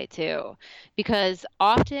play too. Because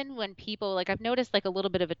often when people, like I've noticed like a little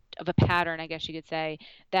bit of a pattern, I guess you could say,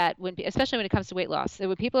 that especially when it comes to weight loss, so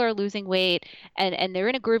when people are losing weight and they're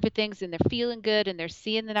in a groove of things and they're feeling good and they're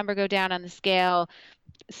seeing the number go down on the scale,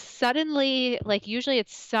 suddenly, like usually at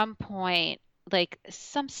some point, like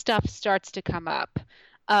some stuff starts to come up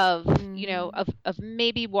of, Mm. of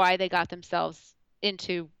maybe why they got themselves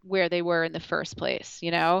into where they were in the first place,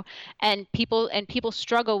 and people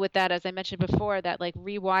struggle with that, as I mentioned before, that like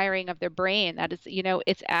rewiring of their brain. That is,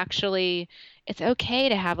 it's okay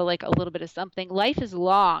to have like a little bit of something. Life is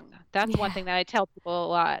long. That's one Yeah. thing that I tell people a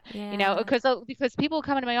lot, Yeah. because people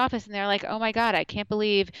come into my office and they're like, "Oh my God, I can't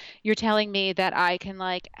believe you're telling me that I can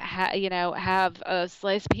like have a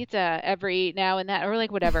sliced pizza every now and then, or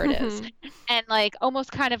like whatever it is," and like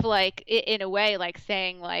almost kind of like in a way like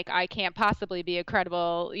saying like I can't possibly be a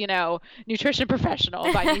credible nutrition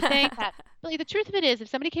professional by me saying that. But like, the truth of it is, if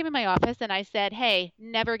somebody came in my office and I said, "Hey,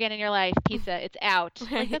 never again in your life pizza, it's out,"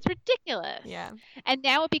 like Right. that's ridiculous. Yeah. And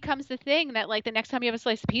now it becomes the thing that like the next time you have a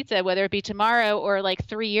slice of pizza, whether it be tomorrow or like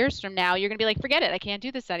 3 years from now, you're gonna be like, "Forget it, I can't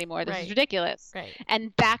do this anymore, this is Right. ridiculous," Right.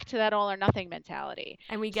 and back to that all or nothing mentality.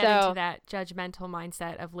 And we get into So that judgmental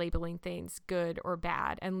mindset of labeling things good or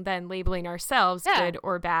bad, and then labeling ourselves yeah. good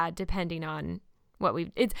or bad depending on what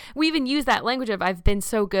we even use that language of I've been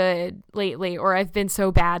so good lately or I've been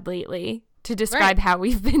so bad lately to Right. describe how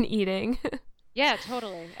we've been eating. Yeah,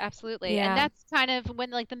 totally. Absolutely. And Yeah. that's kind of when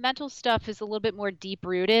like the mental stuff is a little bit more deep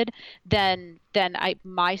rooted than I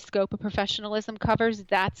my scope of professionalism covers.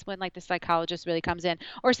 That's when like the psychologist really comes in.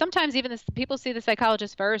 Or sometimes even people see the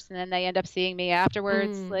psychologist first and then they end up seeing me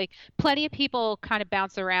afterwards. Mm, Like plenty of people kind of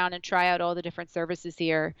bounce around and try out all the different services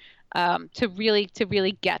here, to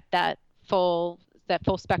really get that full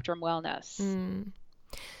spectrum wellness. mm.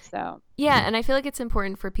 So, Yeah, and I feel like it's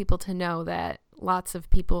important for people to know that lots of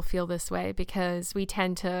people feel this way because we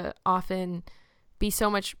tend to often be so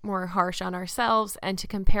much more harsh on ourselves and to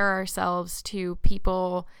compare ourselves to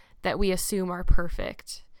people that we assume are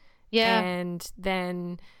perfect. yeah. And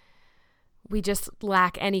then we just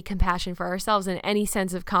lack any compassion for ourselves and any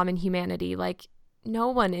sense of common humanity. Like, no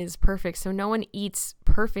one is perfect, so no one eats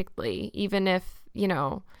perfectly, even if,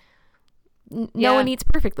 no Yeah. one eats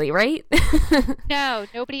perfectly, right? No,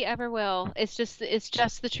 nobody ever will. It's just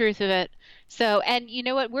the truth of it. So, and you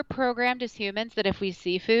know what? We're programmed as humans that if we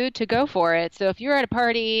see food, to go for it. So if you're at a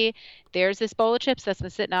party, there's this bowl of chips that's been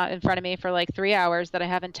sitting out in front of me for like 3 hours that I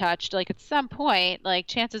haven't touched. Like at some point, like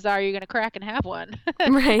chances are you're going to crack and have one.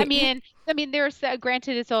 I Right. mean, there's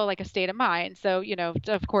granted it's all like a state of mind. So,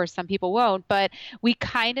 of course, some people won't, but we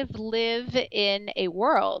kind of live in a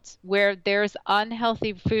world where there's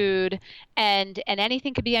unhealthy food and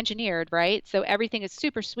anything could be engineered, right? So everything is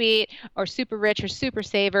super sweet or super rich or super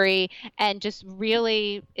savory and just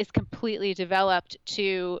really is completely developed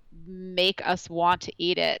to make us want to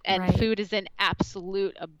eat it. And Right. food is in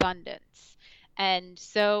absolute abundance. And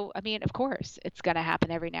so, of course, it's going to happen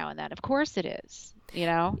every now and then. Of course it is, you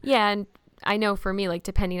know? Yeah, and I know for me, like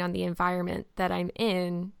depending on the environment that I'm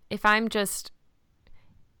in, if I'm just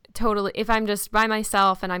by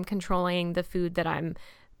myself and I'm controlling the food that I'm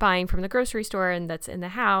buying from the grocery store and that's in the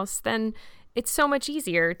house, then it's so much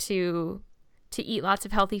easier to eat lots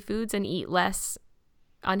of healthy foods and eat less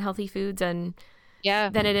unhealthy foods and Yeah.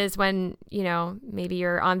 than it is when, maybe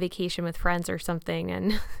you're on vacation with friends or something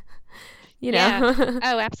and Yeah.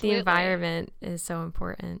 Oh, the absolutely. environment is so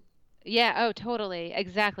important. Yeah, oh, totally.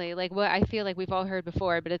 Exactly. Like what I feel like we've all heard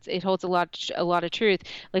before, but it holds a lot of truth.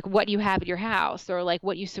 Like what you have at your house or like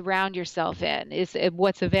what you surround yourself in is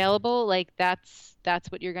what's available, like that's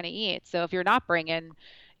what you're going to eat. So if you're not bringing,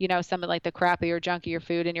 some of like the crappy or junkier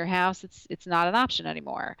food in your house, it's not an option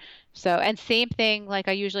anymore. So, and same thing, like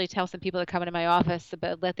I usually tell some people that come into my office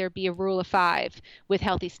about let there be a rule of five with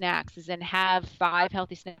healthy snacks, is in have five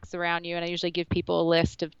healthy snacks around you. And I usually give people a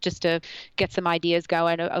list of just to get some ideas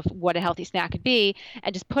going of what a healthy snack could be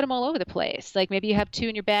and just put them all over the place. Like maybe you have two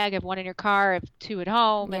in your bag, have one in your car, have two at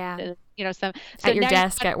home, and Yeah. some. So At your now you're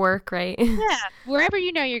desk at work, right? yeah, wherever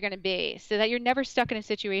you know you're going to be, so that you're never stuck in a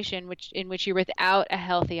situation in which you're without a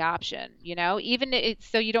healthy option, even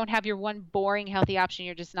so you don't have your one boring healthy option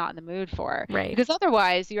you're just not in the mood for. Right. Because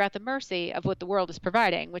otherwise you're at the mercy of what the world is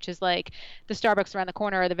providing, which is like the Starbucks around the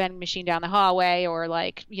corner or the vending machine down the hallway or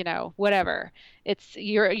like, whatever. It's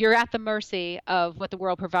you're at the mercy of what the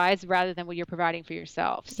world provides rather than what you're providing for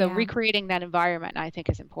yourself. So Yeah. recreating that environment I think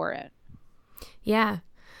is important. Yeah.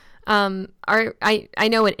 I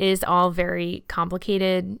know it is all very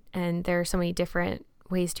complicated and there are so many different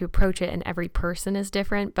ways to approach it and every person is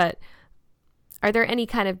different, but are there any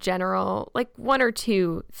kind of general, like one or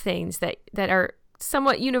two things that are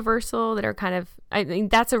somewhat universal that are kind of, I mean,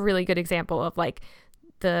 that's a really good example of like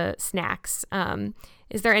the snacks.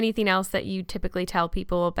 Is there anything else that you typically tell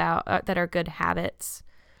people about that are good habits?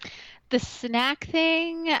 The snack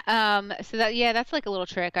thing, so that yeah, that's like a little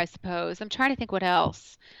trick, I suppose. I'm trying to think what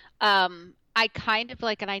else. I kind of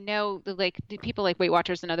like, and I know that like the people like Weight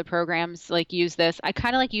Watchers and other programs like use this. I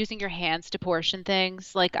kind of like using your hands to portion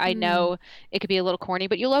things. Like I Mm, know it could be a little corny,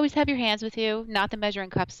 but you'll always have your hands with you, not the measuring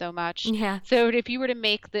cup so much. yeah. So if you were to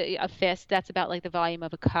make a fist, that's about like the volume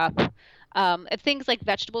of a cup. And things like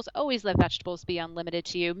vegetables, always let vegetables be unlimited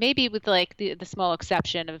to you. Maybe with like the small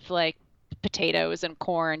exception of like potatoes and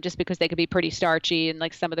corn just because they could be pretty starchy and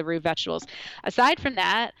like some of the root vegetables. Aside from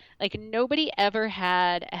that, like nobody ever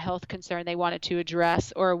had a health concern they wanted to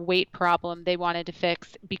address or a weight problem they wanted to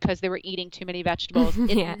fix because they were eating too many vegetables.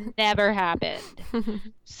 It Yeah. never happened.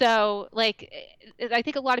 So, like, I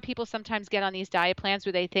think a lot of people sometimes get on these diet plans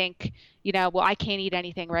where they think, well, I can't eat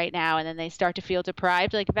anything right now. And then they start to feel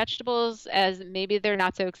deprived. Like, vegetables, as maybe they're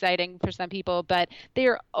not so exciting for some people, but they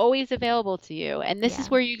are always available to you. And this is Yeah.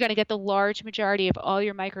 where you're going to get the large majority of all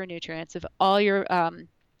your micronutrients, of all your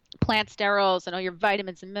plant sterols and all your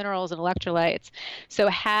vitamins and minerals and electrolytes. So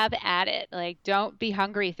have at it. Like, don't be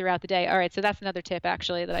hungry throughout the day. All right. So that's another tip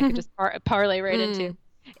actually that I could just parlay right into Mm,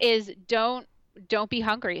 is don't be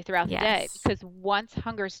hungry throughout the day yes. because once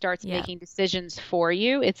hunger starts Yeah. making decisions for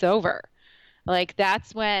you, it's over. Like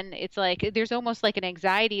that's when it's like there's almost like an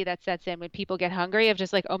anxiety that sets in when people get hungry of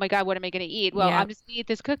just like, oh my God, what am I going to eat? Well, Yeah. I'm just gonna eat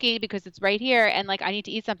this cookie because it's right here and like I need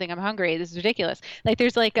to eat something. I'm hungry. This is ridiculous. Like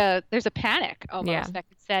there's a panic Yeah. almost that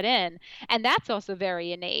can set in. And that's also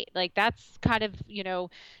very innate. Like that's kind of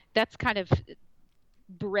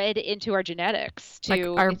bred into our genetics Like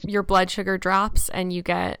to your blood sugar drops and you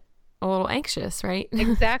get a little anxious, right?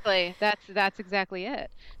 exactly. That's exactly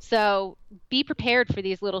it. So be prepared for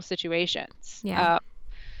these little situations. Yeah.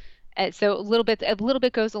 And so a little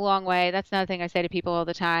bit goes a long way. That's another thing I say to people all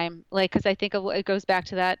the time. Like, because I think it goes back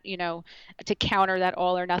to that, to counter that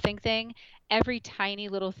all or nothing thing. Every tiny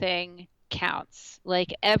little thing counts.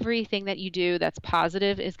 Like everything that you do that's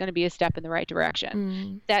positive is going to be a step in the right direction.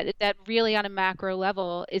 Mm. That really on a macro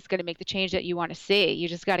level is going to make the change that you want to see. You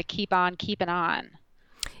just got to keep on keeping on.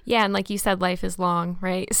 Yeah, and like you said, life is long,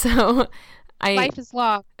 right? So I Life is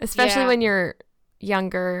long. especially Yeah. when you're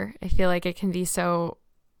younger, I feel like it can be so,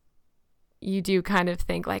 you do kind of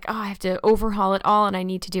think like, oh, I have to overhaul it all and I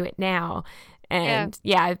need to do it now. And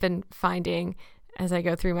yeah, I've been finding as I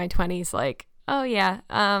go through my 20s, like, oh yeah,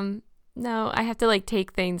 no, I have to like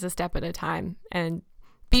take things a step at a time and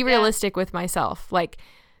be realistic with myself. Like,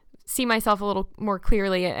 see myself a little more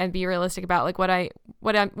clearly and be realistic about like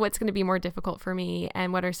what's going to be more difficult for me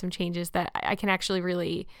and what are some changes that I can actually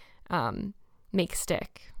really make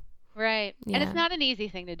stick. Right. Yeah. And it's not an easy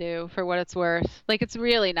thing to do for what it's worth. Like it's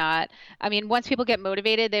really not. I mean, once people get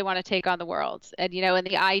motivated, they want to take on the world. And and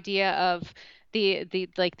the idea of the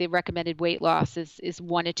recommended weight loss is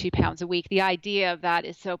 1 to 2 pounds a week. The idea of that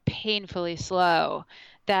is so painfully slow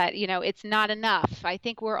that, it's not enough. I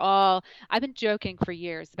think I've been joking for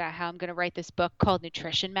years about how I'm going to write this book called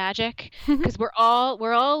Nutrition Magic because we're all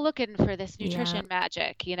looking for this nutrition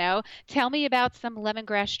magic. Tell me about some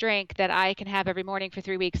lemongrass drink that I can have every morning for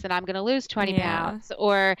 3 weeks and I'm going to lose 20 pounds.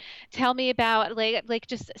 Or tell me about like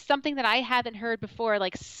just something that I haven't heard before,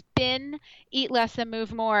 like spin, eat less and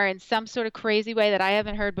move more in some sort of crazy way that I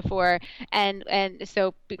haven't heard before. And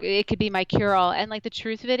so it could be my cure all. And like the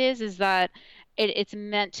truth of it is that it's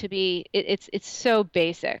meant to be, it's so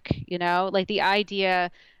basic, like the idea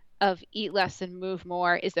of eat less and move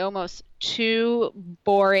more is almost too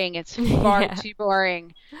boring. It's far too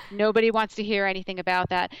boring. Nobody wants to hear anything about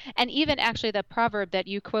that. And even actually the proverb that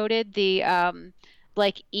you quoted, the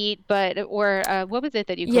like eat but or what was it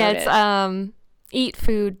that you quoted? Yeah, it's eat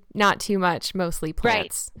food, not too much, mostly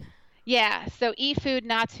plants. Right. Yeah, so eat food,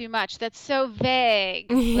 not too much. That's so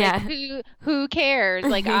vague. Yeah. Like, who cares?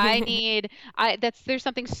 Like there's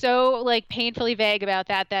something so like painfully vague about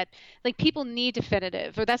that like people need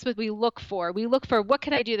definitive, or that's what we look for. We look for what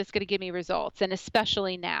can I do that's going to give me results, and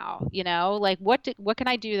especially now, like what can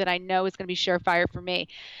I do that I know is going to be surefire for me?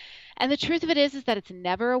 And the truth of it is that it's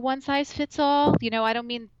never a one size fits all. I don't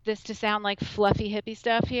mean this to sound like fluffy hippie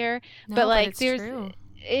stuff here, No, but like it's there's true.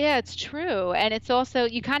 yeah, it's true. And it's also,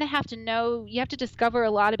 you kind of have to know, you have to discover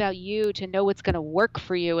a lot about you to know what's going to work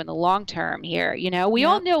for you in the long term here. We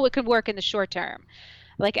all know what could work in the short term.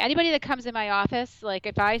 Like anybody that comes in my office, like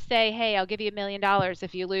if I say, hey, I'll give you $1 million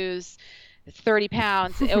if you lose 30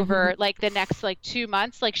 pounds over like the next like 2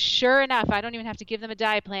 months, like sure enough, I don't even have to give them a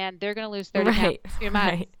diet plan. They're going to lose 30 pounds in 2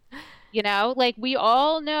 months. Right. Like we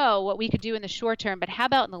all know what we could do in the short term, but how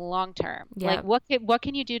about in the long term? Yeah. Like what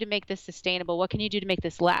can you do to make this sustainable? What can you do to make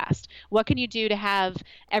this last? What can you do to have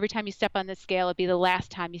every time you step on the scale, it be the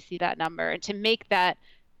last time you see that number, and to make that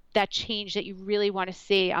change that you really want to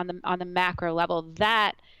see on the macro level?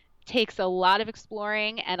 That takes a lot of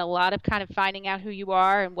exploring and a lot of kind of finding out who you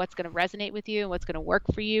are and what's going to resonate with you and what's going to work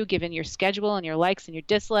for you given your schedule and your likes and your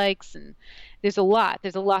dislikes. And there's a lot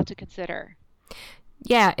to consider.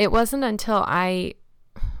 Yeah, it wasn't until I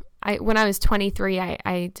when I was 23,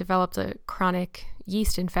 I developed a chronic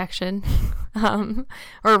yeast infection, or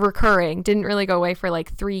recurring, didn't really go away for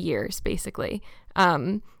like 3 years, basically,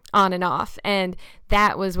 on and off. And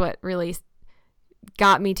that was what really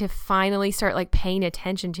got me to finally start like paying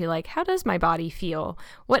attention to like, how does my body feel?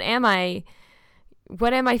 What am I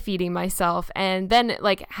feeding myself? And then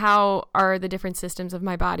like, how are the different systems of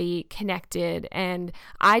my body connected? And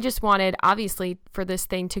I just wanted, obviously, for this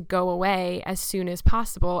thing to go away as soon as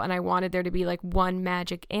possible. And I wanted there to be like one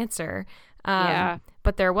magic answer.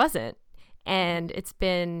 But there wasn't. And it's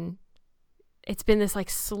been this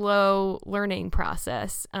like slow learning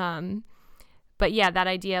process. But yeah, that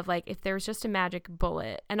idea of like, if there was just a magic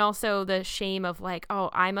bullet, and also the shame of like, oh,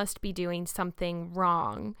 I must be doing something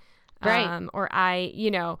wrong. Right. Or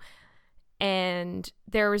and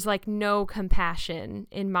there was like no compassion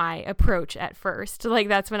in my approach at first. Like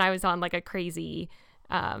that's when I was on like a crazy,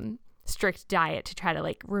 strict diet to try to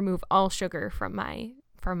like remove all sugar from my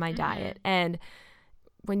diet. And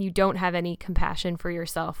when you don't have any compassion for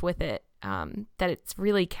yourself with it, that it's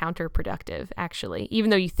really counterproductive, actually, even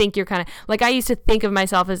though you think you're kind of like, I used to think of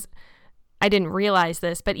myself as, I didn't realize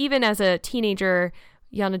this, but even as a teenager,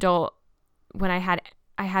 young adult, when I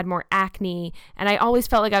had more acne, and I always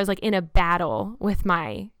felt like I was like in a battle with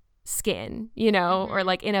my skin, or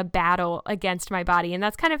like in a battle against my body. And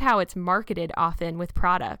that's kind of how it's marketed often with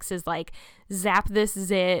products, is like zap this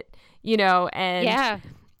zit, and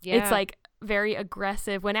it's like very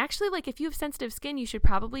aggressive, when actually, like, if you have sensitive skin, you should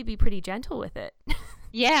probably be pretty gentle with it.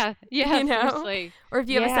 Yeah. Seriously. Or if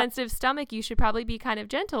you have a sensitive stomach, you should probably be kind of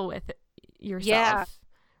gentle with yourself. Yeah.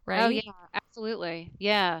 Right? Oh, yeah, absolutely.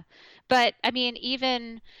 Yeah. But I mean,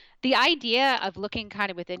 even the idea of looking kind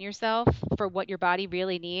of within yourself for what your body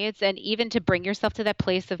really needs, and even to bring yourself to that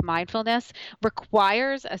place of mindfulness,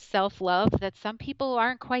 requires a self-love that some people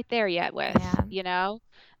aren't quite there yet with,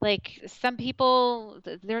 Like some people,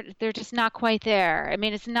 they're just not quite there. I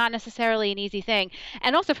mean, it's not necessarily an easy thing.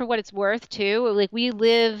 And also for what it's worth too, like we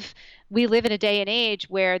live in a day and age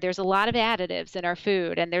where there's a lot of additives in our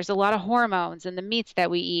food, and there's a lot of hormones in the meats that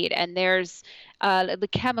we eat, and there's the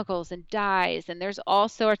chemicals and dyes, and there's all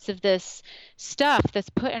sorts of this stuff that's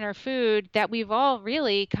put in our food that we've all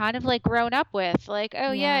really kind of like grown up with. Like,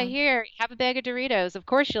 oh yeah, Yeah. here, have a bag of Doritos. Of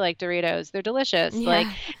course you like Doritos. They're delicious. Like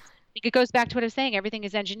Yeah. it goes back to what I was saying. Everything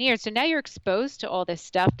is engineered. So now you're exposed to all this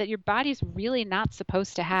stuff that your body's really not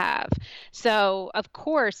supposed to have. So of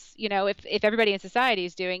course, if everybody in society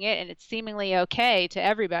is doing it and it's seemingly okay to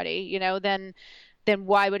everybody, then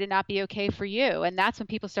why would it not be okay for you? And that's when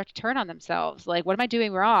people start to turn on themselves. Like, what am I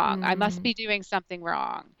doing wrong? I must Mm. be doing something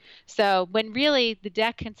wrong. So when really the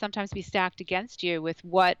deck can sometimes be stacked against you with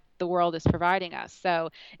what the world is providing us.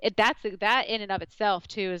 So that in and of itself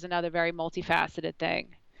too is another very multifaceted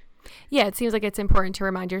thing. Yeah, it seems like it's important to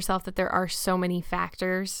remind yourself that there are so many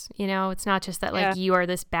factors. It's not just that like Yeah. you are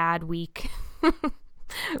this bad, weak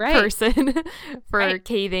Right. person for Right.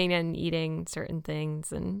 caving and eating certain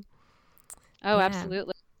things. And Oh, yeah,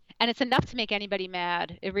 absolutely. And it's enough to make anybody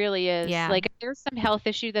mad. It really is. yeah, Like if there's some health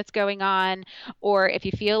issue that's going on, or if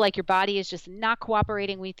you feel like your body is just not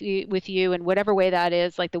cooperating with you in whatever way that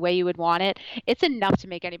is, like the way you would want it, it's enough to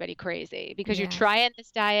make anybody crazy because you're yeah, trying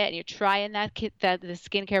this diet and you're trying that the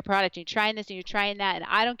skincare product and you're trying this and you're trying that and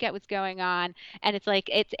I don't get what's going on, and it's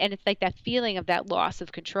like that feeling of that loss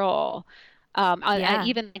of control. yeah.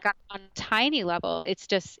 Even like on a tiny level, it's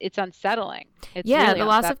unsettling. It's Yeah, really the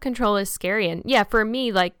loss unsettling. of control is scary. And yeah, for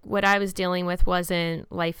me, like what I was dealing with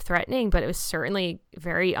wasn't life threatening, but it was certainly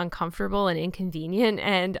very uncomfortable and inconvenient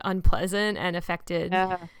and unpleasant and affected,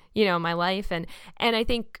 Yeah. my life. And I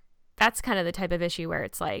think that's kind of the type of issue where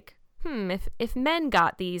it's like, if men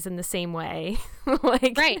got these in the same way,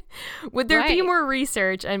 like Right. would there be Right. more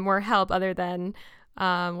research and more help other than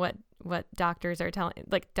what doctors are telling,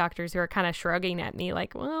 like doctors who are kind of shrugging at me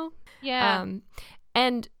like, well, Yeah. um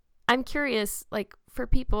and I'm curious, like for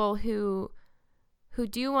people who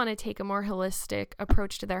do want to take a more holistic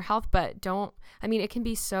approach to their health, but don't, I mean, it can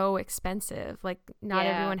be so expensive. Like not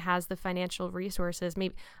Yeah. everyone has the financial resources.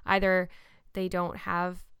 Maybe either they don't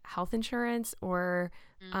have health insurance or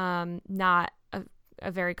Mm. not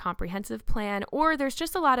a very comprehensive plan, or there's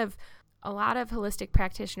just a lot of holistic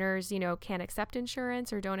practitioners, can't accept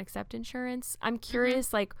insurance or don't accept insurance. I'm Mhm.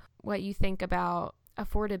 curious, like, what you think about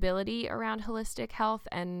affordability around holistic health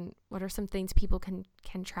and what are some things people can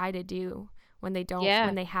try to do when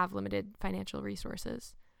Yeah. they have limited financial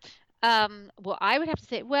resources. Well, I would have to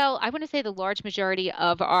say, well, I want to say the large majority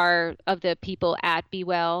of the people at Be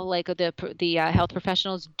Well, like the health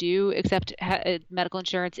professionals, do accept medical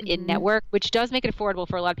insurance in Mm-hmm. network, which does make it affordable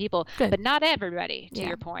for a lot of people, Good. but not everybody. To Yeah.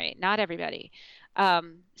 your point, not everybody.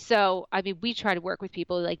 So I mean, we try to work with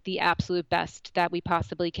people like the absolute best that we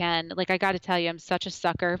possibly can. Like I got to tell you, I'm such a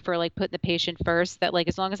sucker for like putting the patient first. That like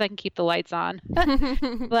as long as I can keep the lights on,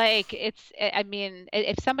 like I mean,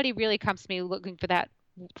 if somebody really comes to me looking for that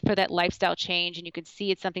lifestyle change and you can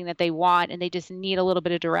see it's something that they want and they just need a little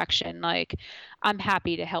bit of direction, like I'm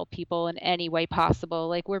happy to help people in any way possible.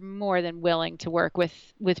 Like we're more than willing to work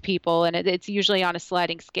with people, and it's usually on a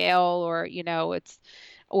sliding scale, or it's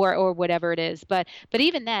or whatever it is. But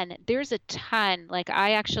even then, there's a ton. Like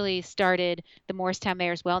I actually started the Morristown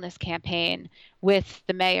Mayor's Wellness Campaign with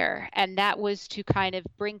the mayor, and that was to kind of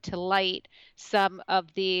bring to light some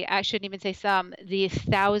of the, I shouldn't even say some, the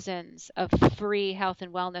thousands of free health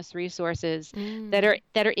and wellness resources that are Mm.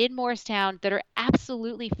 that are in Morristown that are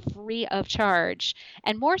absolutely free of charge.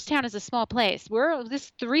 And Morristown is a small place. We're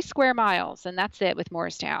this 3 square miles, and that's it with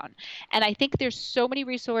Morristown. And I think there's so many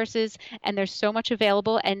resources and there's so much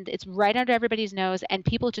available, and it's right under everybody's nose, and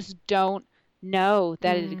people just don't know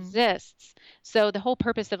that it Mm. exists. So the whole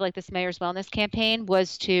purpose of like this mayor's wellness campaign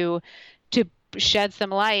was to shed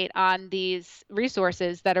some light on these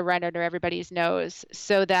resources that are right under everybody's nose,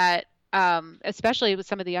 so that especially with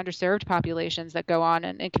some of the underserved populations that go on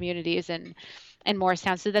in communities and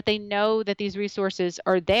Morristown, so that they know that these resources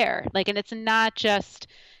are there. Like, and it's not just,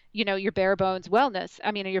 your bare bones wellness.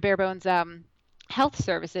 I mean, your bare bones health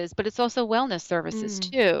services, but it's also wellness services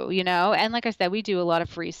Mm. too, And like I said, we do a lot of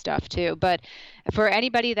free stuff too. But for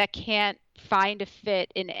anybody that can't find a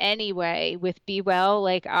fit in any way with Be Well,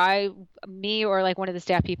 like me or like one of the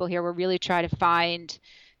staff people here will really try to find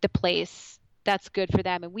the place that's good for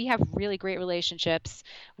them. And we have really great relationships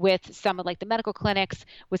with some of like the medical clinics,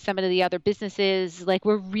 with some of the other businesses. Like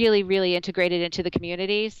we're really, really integrated into the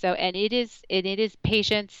community. So, and it is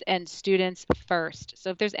patients and students first.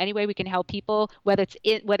 So if there's any way we can help people, whether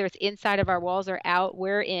it's inside of our walls or out,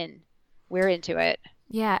 we're into it.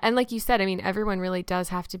 Yeah. And like you said, I mean, everyone really does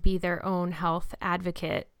have to be their own health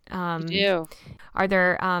advocate. You do. Are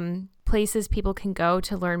there places people can go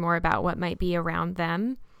to learn more about what might be around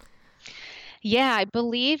them? Yeah, I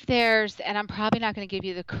believe there's, and I'm probably not going to give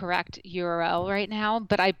you the correct URL right now,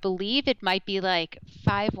 but I believe it might be like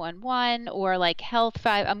 511 or like Health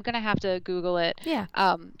 5. I'm going to have to Google it, Yeah.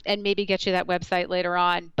 and maybe get you that website later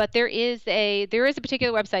on. But there is a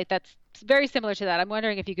particular website that's very similar to that. I'm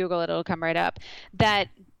wondering if you Google it, it'll come right up. That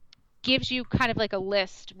gives you kind of like a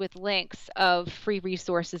list with links of free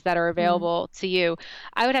resources that are Mm. available to you.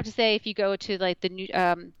 I would have to say if you go to like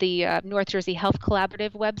the North Jersey Health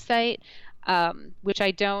Collaborative website, which I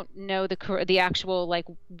don't know the actual like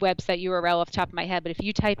website URL off the top of my head, but if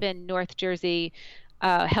you type in North Jersey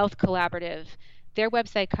Health Collaborative, their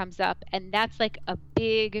website comes up, and that's like a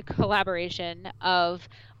big collaboration of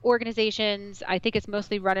organizations. I think it's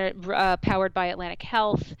mostly powered by Atlantic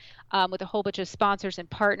Health, with a whole bunch of sponsors and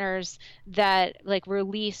partners that like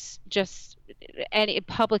release just any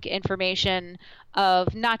public information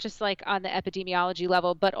of not just like on the epidemiology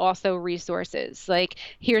level, but also resources. Like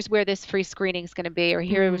here's where this free screening is going to be, or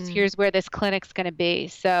Mm. here's where this clinic's going to be.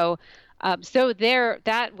 So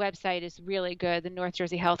that website is really good, the North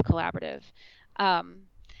Jersey Health Collaborative. Um,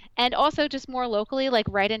 and also just more locally, like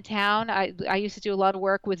right in town, I used to do a lot of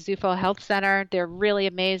work with Zufo Health Center. They're really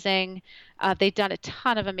amazing. They've done a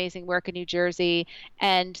ton of amazing work in New Jersey,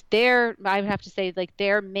 and I would have to say, like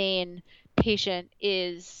their main patient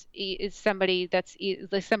is somebody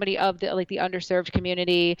like somebody of the like the underserved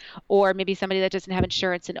community, or maybe somebody that doesn't have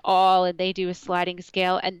insurance at all, and they do a sliding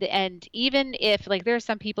scale. And even if like there are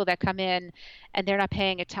some people that come in and they're not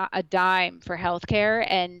paying a dime for healthcare,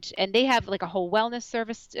 and they have like a whole wellness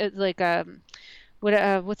service, like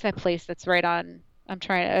what's that place that's right on, I'm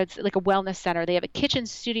trying to, it's like a wellness center. They have a kitchen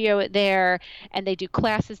studio there, and they do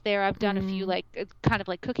classes there. I've done a few Mm. like kind of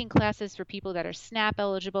like cooking classes for people that are SNAP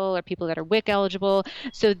eligible or people that are WIC eligible.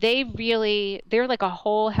 So they're like a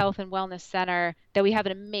whole health and wellness center that we have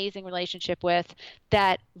an amazing relationship with,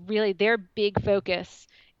 that really their big focus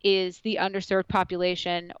is the underserved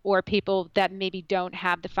population, or people that maybe don't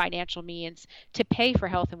have the financial means to pay for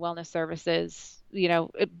health and wellness services,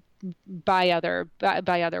 by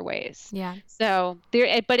other ways. Yeah. So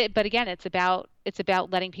but again, it's about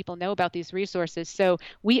letting people know about these resources. So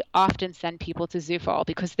we often send people to Zufall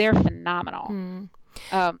because they're phenomenal. Mm.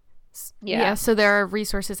 Um, Yeah. yeah. So there are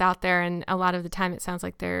resources out there, and a lot of the time it sounds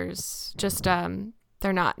like there's just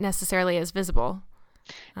they're not necessarily as visible.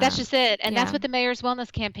 That's Um, just it. And that's yeah. what the Mayor's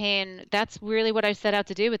Wellness Campaign, that's really what I set out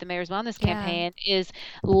to do with the Mayor's Wellness Yeah. Campaign is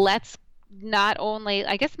let's not only,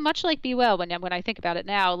 I guess, much like Be Well, when I think about it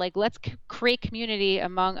now, like let's create community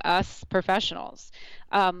among us professionals.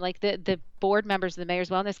 Like the board members of the Mayor's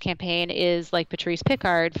Wellness Campaign is like Patrice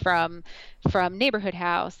Pickard from Neighborhood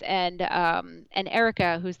House, and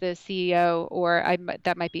Erica, who's the CEO,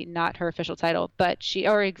 that might be not her official title, but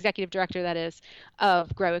or executive director, that is,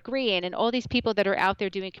 of Grow It Green, and all these people that are out there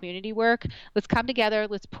doing community work. Let's come together.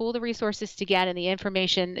 Let's pool the resources together and the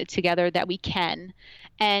information together that we can,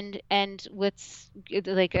 and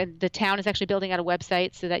the town is actually building out a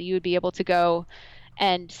website so that you would be able to go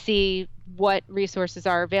and see what resources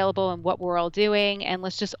are available and what we're all doing, and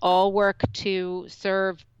let's just all work to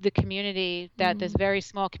serve the community, that this Mm. very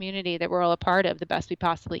small community that we're all a part of, the best we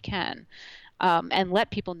possibly can, and let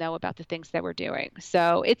people know about the things that we're doing.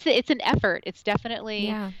 So it's an effort. It's definitely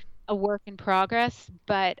Yeah. a work in progress,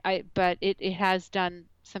 but it has done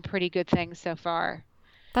some pretty good things so far.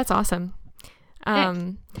 That's awesome.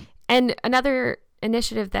 Thanks. And another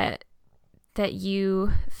initiative that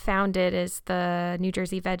you founded is the New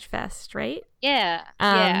Jersey Veg Fest, right? Yeah,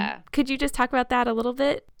 yeah. Could you just talk about that a little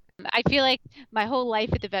bit? I feel like my whole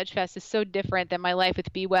life at the Veg Fest is so different than my life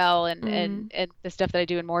with Be Well and Mm. and and the stuff that I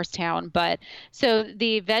do in Morristown. But so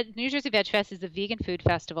the New Jersey Veg Fest is a vegan food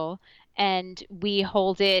festival, and we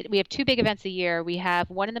hold it. We have two big events a year. We have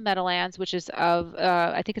one in the Meadowlands, which is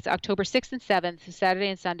I think it's October 6th and 7th, Saturday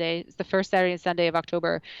and Sunday. It's the first Saturday and Sunday of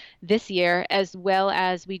October this year, as well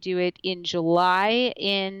as we do it in July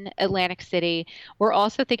in Atlantic City. We're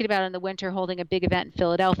also thinking about in the winter holding a big event in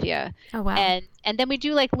Philadelphia, Oh, wow. and then we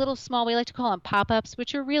do like little small, we like to call them pop-ups,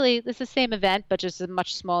 which are really, it's the same event but just a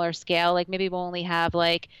much smaller scale. Like maybe we'll only have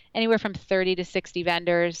like anywhere from 30 to 60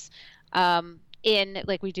 vendors, in,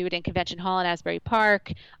 like, we do it in Convention Hall in Asbury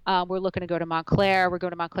Park. We're looking to go to Montclair. We're going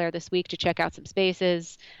to Montclair this week to check out some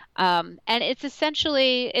spaces. And it's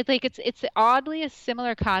essentially, it's oddly a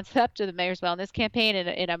similar concept to the Mayor's Wellness Campaign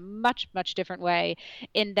in a much, much different way,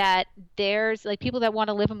 in that there's like people that want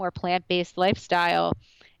to live a more plant-based lifestyle,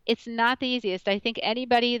 It's not the easiest. I think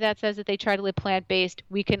anybody that says that they try to live plant-based,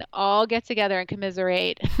 we can all get together and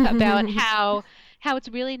commiserate about how it's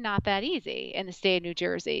really not that easy in the state of New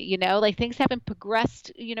Jersey. Like things haven't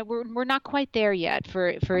progressed. We're not quite there yet for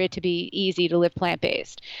it to be easy to live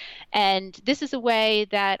plant-based. And this is a way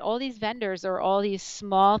that all these vendors or all these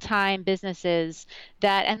small time businesses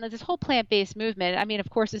and this whole plant-based movement, I mean, of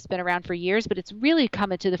course, it's been around for years, but it's really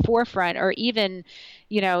coming to the forefront, or even,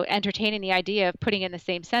 entertaining the idea of putting in the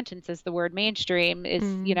same sentence as the word mainstream is,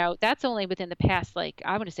 Mm. that's only within the past, like,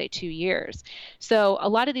 I want to say 2 years. So a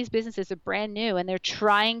lot of these businesses are brand new and they're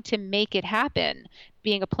trying to make it happen,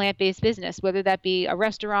 being a plant-based business, whether that be a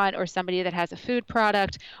restaurant or somebody that has a food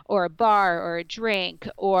product or a bar or a drink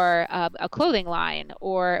or a clothing line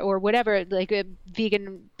or whatever, like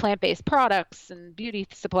vegan plant-based products and beauty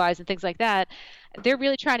supplies and things like that. They're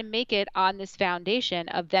really trying to make it on this foundation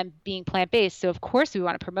of them being plant-based. So of course we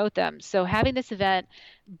want to promote them. So having this event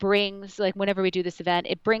brings, like, whenever we do this event,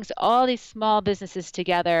 it brings all these small businesses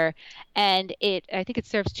together, and I think it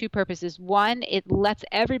serves two purposes. One, it lets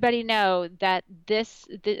everybody know that this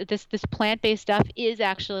plant-based stuff is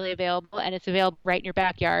actually available, and it's available right in your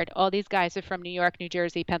backyard. All these guys are from New York, New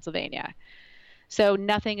Jersey, Pennsylvania. So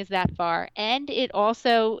nothing is that far. And it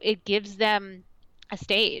gives them a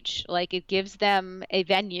stage, like it gives them a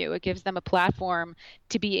venue, it gives them a platform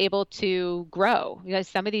to be able to grow.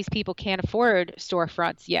 Some of these people can't afford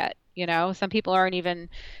storefronts yet. Some people aren't even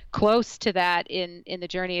close to that in the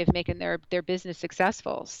journey of making their business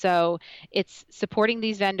successful. So it's supporting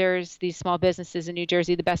these vendors, these small businesses in New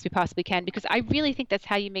Jersey the best we possibly can, because I really think that's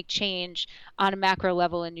how you make change on a macro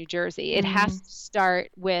level in New Jersey. It has Mm. to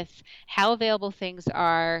start with how available things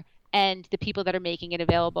are and the people that are making it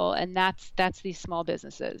available, and that's these small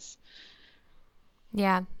businesses.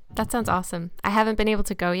 Yeah, that sounds awesome. I haven't been able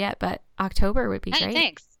to go yet, but October would be Hey, great.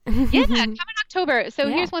 thanks. Yeah, come in October. So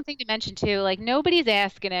Yeah. here's one thing to mention too. Like, nobody's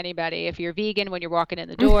asking anybody if you're vegan when you're walking in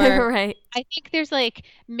the door. Right. I think there's like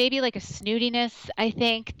maybe like a snootiness, I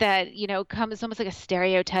think, that, comes almost like a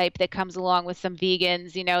stereotype that comes along with some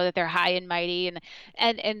vegans, that they're high and mighty,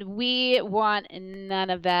 and we want none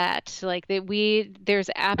of that. Like, there's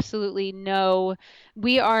absolutely no,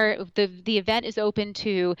 we are, the event is open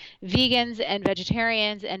to vegans and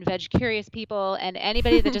vegetarians and veg curious people and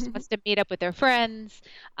anybody that just wants to meet up with their friends.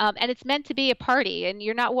 And it's meant to be a party, and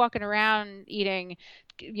you're not walking around eating,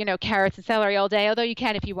 carrots and celery all day, although you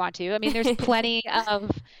can if you want to. I mean, there's plenty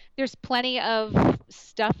of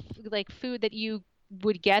stuff, like food that you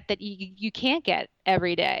would get that you can't get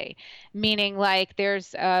every day. Meaning, like,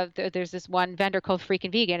 there's this one vendor called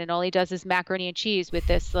Freaking Vegan, and all he does is macaroni and cheese with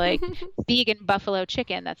this like vegan buffalo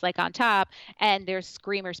chicken that's like on top. And there's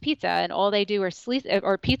Screamers Pizza, and all they do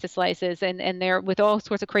are pizza slices, and they're with all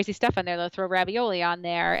sorts of crazy stuff on there. They'll throw ravioli on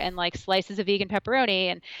there and like slices of vegan pepperoni,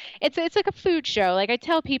 and it's like a food show. Like, I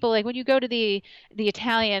tell people, like, when you go to the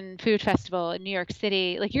Italian food festival in New York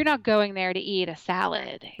City, like, you're not going there to eat a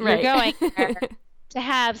salad. You're Right. going there to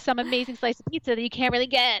have some amazing slice of pizza that you can't really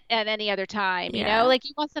get at any other time. Yeah. Like,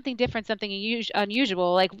 you want something different, something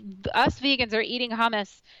unusual. Like, us vegans are eating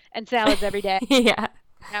hummus and salads every day. Yeah.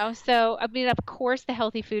 So I mean, of course, the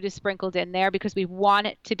healthy food is sprinkled in there because we want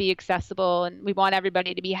it to be accessible and we want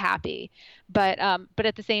everybody to be happy. But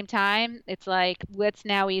at the same time, it's like, let's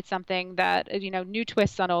now eat something that, new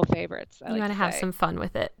twists on old favorites, I You like want to to have say. some fun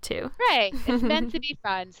with it too. Right. It's meant to be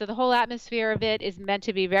fun. So the whole atmosphere of it is meant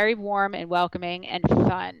to be very warm and welcoming and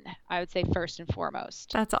fun, I would say, first and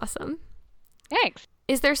foremost. That's awesome. Thanks.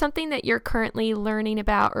 Is there something that you're currently learning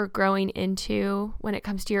about or growing into when it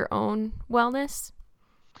comes to your own wellness?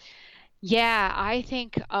 Yeah, I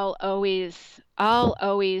think I'll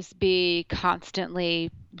always be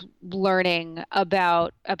constantly learning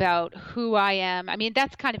about who I am. I mean,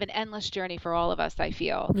 that's kind of an endless journey for all of us, I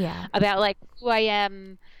feel, Yeah. about like who I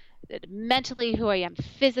am mentally, who I am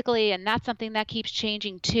physically, and that's something that keeps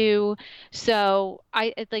changing too. So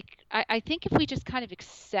I think if we just kind of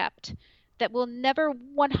accept that we'll never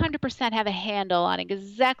 100% have a handle on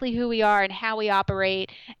exactly who we are and how we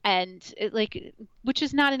operate, and which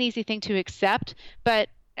is not an easy thing to accept, but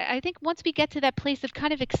I think once we get to that place of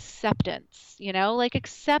kind of acceptance, like,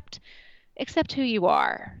 accept who you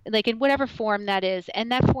are, like, in whatever form that is,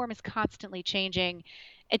 and that form is constantly changing.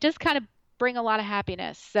 It does kind of bring a lot of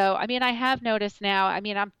happiness. So, I mean, I have noticed now, I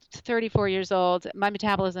mean, I'm 34 years old. My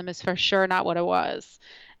metabolism is for sure not what it was.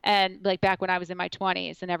 and like back when I was in my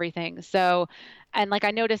 20s and everything. So, and like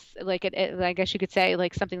I noticed, like I guess you could say,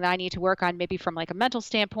 like something that I need to work on, maybe from like a mental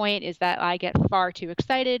standpoint, is that I get far too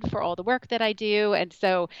excited for all the work that I do, and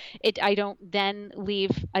so I don't then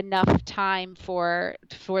leave enough time for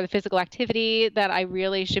the physical activity that I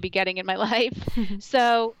really should be getting in my life.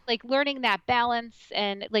 So, like learning that balance,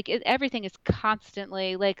 and like everything is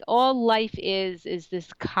constantly, like all life is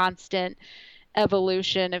this constant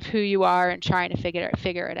evolution of who you are and trying to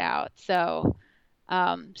figure it out. So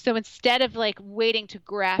so instead of like waiting to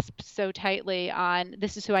grasp so tightly on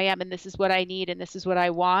this is who I am and this is what I need and this is what I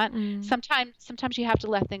want, sometimes you have to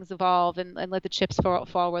let things evolve, and let the chips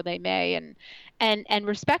fall where they may, and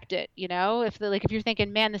respect it. You know, if you're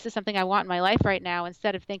thinking, man, this is something I want in my life right now,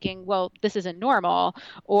 instead of thinking, well, this isn't normal,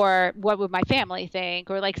 or what would my family think,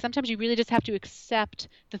 or like sometimes you really just have to accept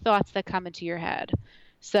the thoughts that come into your head.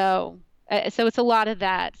 So so it's a lot of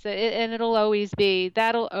that. And that'll always be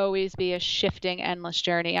a shifting, endless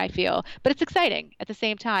journey, I feel. But it's exciting at the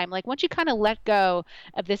same time. Like once you kind of let go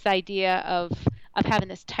of this idea of having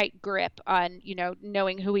this tight grip on,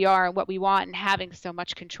 knowing who we are and what we want and having so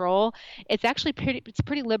much control, it's actually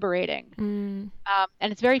pretty liberating. And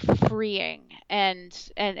it's very freeing, and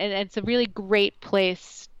it's a really great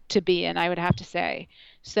place to be in, I would have to say.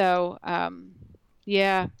 So,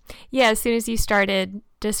 yeah. Yeah, as soon as you started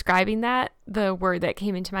describing that, the word that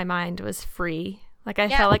came into my mind was free. Like I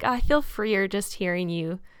felt like, I feel freer just hearing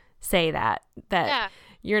you say that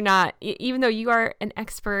you're not, even though you are an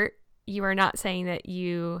expert, you are not saying that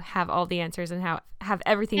you have all the answers and have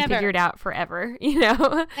everything figured out forever,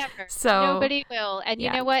 Never. So nobody will. And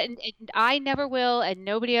you know what? And I never will, and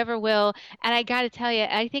nobody ever will. And I got to tell you,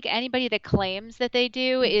 I think anybody that claims that they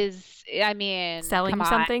do is, I mean, selling you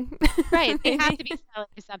something. Right. They have to be selling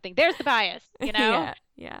you something. There's the bias, Yeah.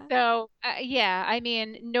 So, I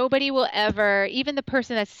mean, nobody will ever, even the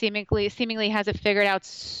person that seemingly has it figured out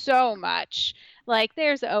so much, like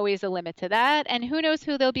there's always a limit to that. And who knows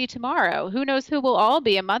who they'll be tomorrow? Who knows who we'll all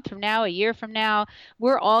be a month from now, a year from now?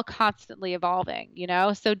 We're all constantly evolving,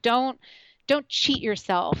 So don't cheat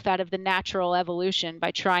yourself out of the natural evolution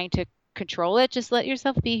by trying to control it. Just let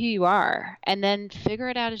yourself be who you are and then figure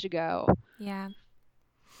it out as you go. Yeah.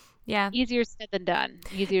 Easier said than done.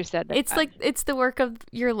 It's like, it's the work of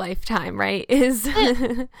your lifetime, right? It is.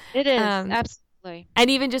 Absolutely. And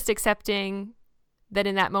even just accepting that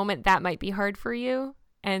in that moment, that might be hard for you,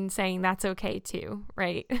 and saying that's okay too,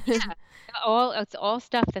 right? Yeah. It's all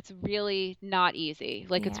stuff that's really not easy.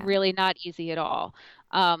 Like it's really not easy at all.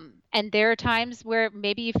 And there are times where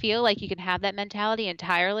maybe you feel like you can have that mentality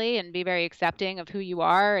entirely and be very accepting of who you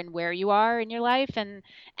are and where you are in your life. And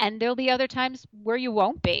there'll be other times where you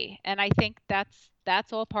won't be. And I think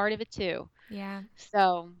that's all part of it too. Yeah.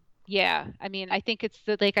 So yeah, I mean, I think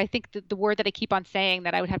the word that I keep on saying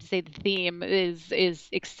that I would have to say the theme is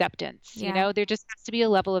acceptance. Yeah. There just has to be a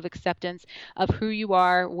level of acceptance of who you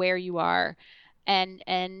are, where you are,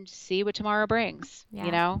 and see what tomorrow brings.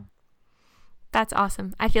 Yeah. That's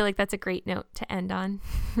awesome. I feel like that's a great note to end on.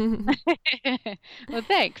 Well,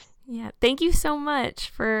 thanks. Yeah. Thank you so much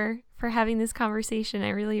for having this conversation. I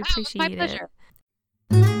really appreciate it. My pleasure.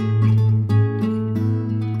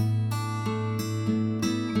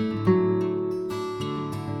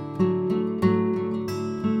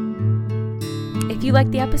 If you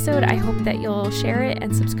liked the episode, I hope that you'll share it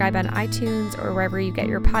and subscribe on iTunes or wherever you get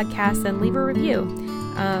your podcasts, and leave a review.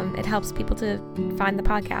 It helps people to find the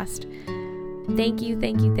podcast. Thank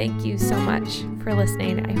you so much for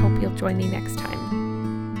listening. I hope you'll join me next time.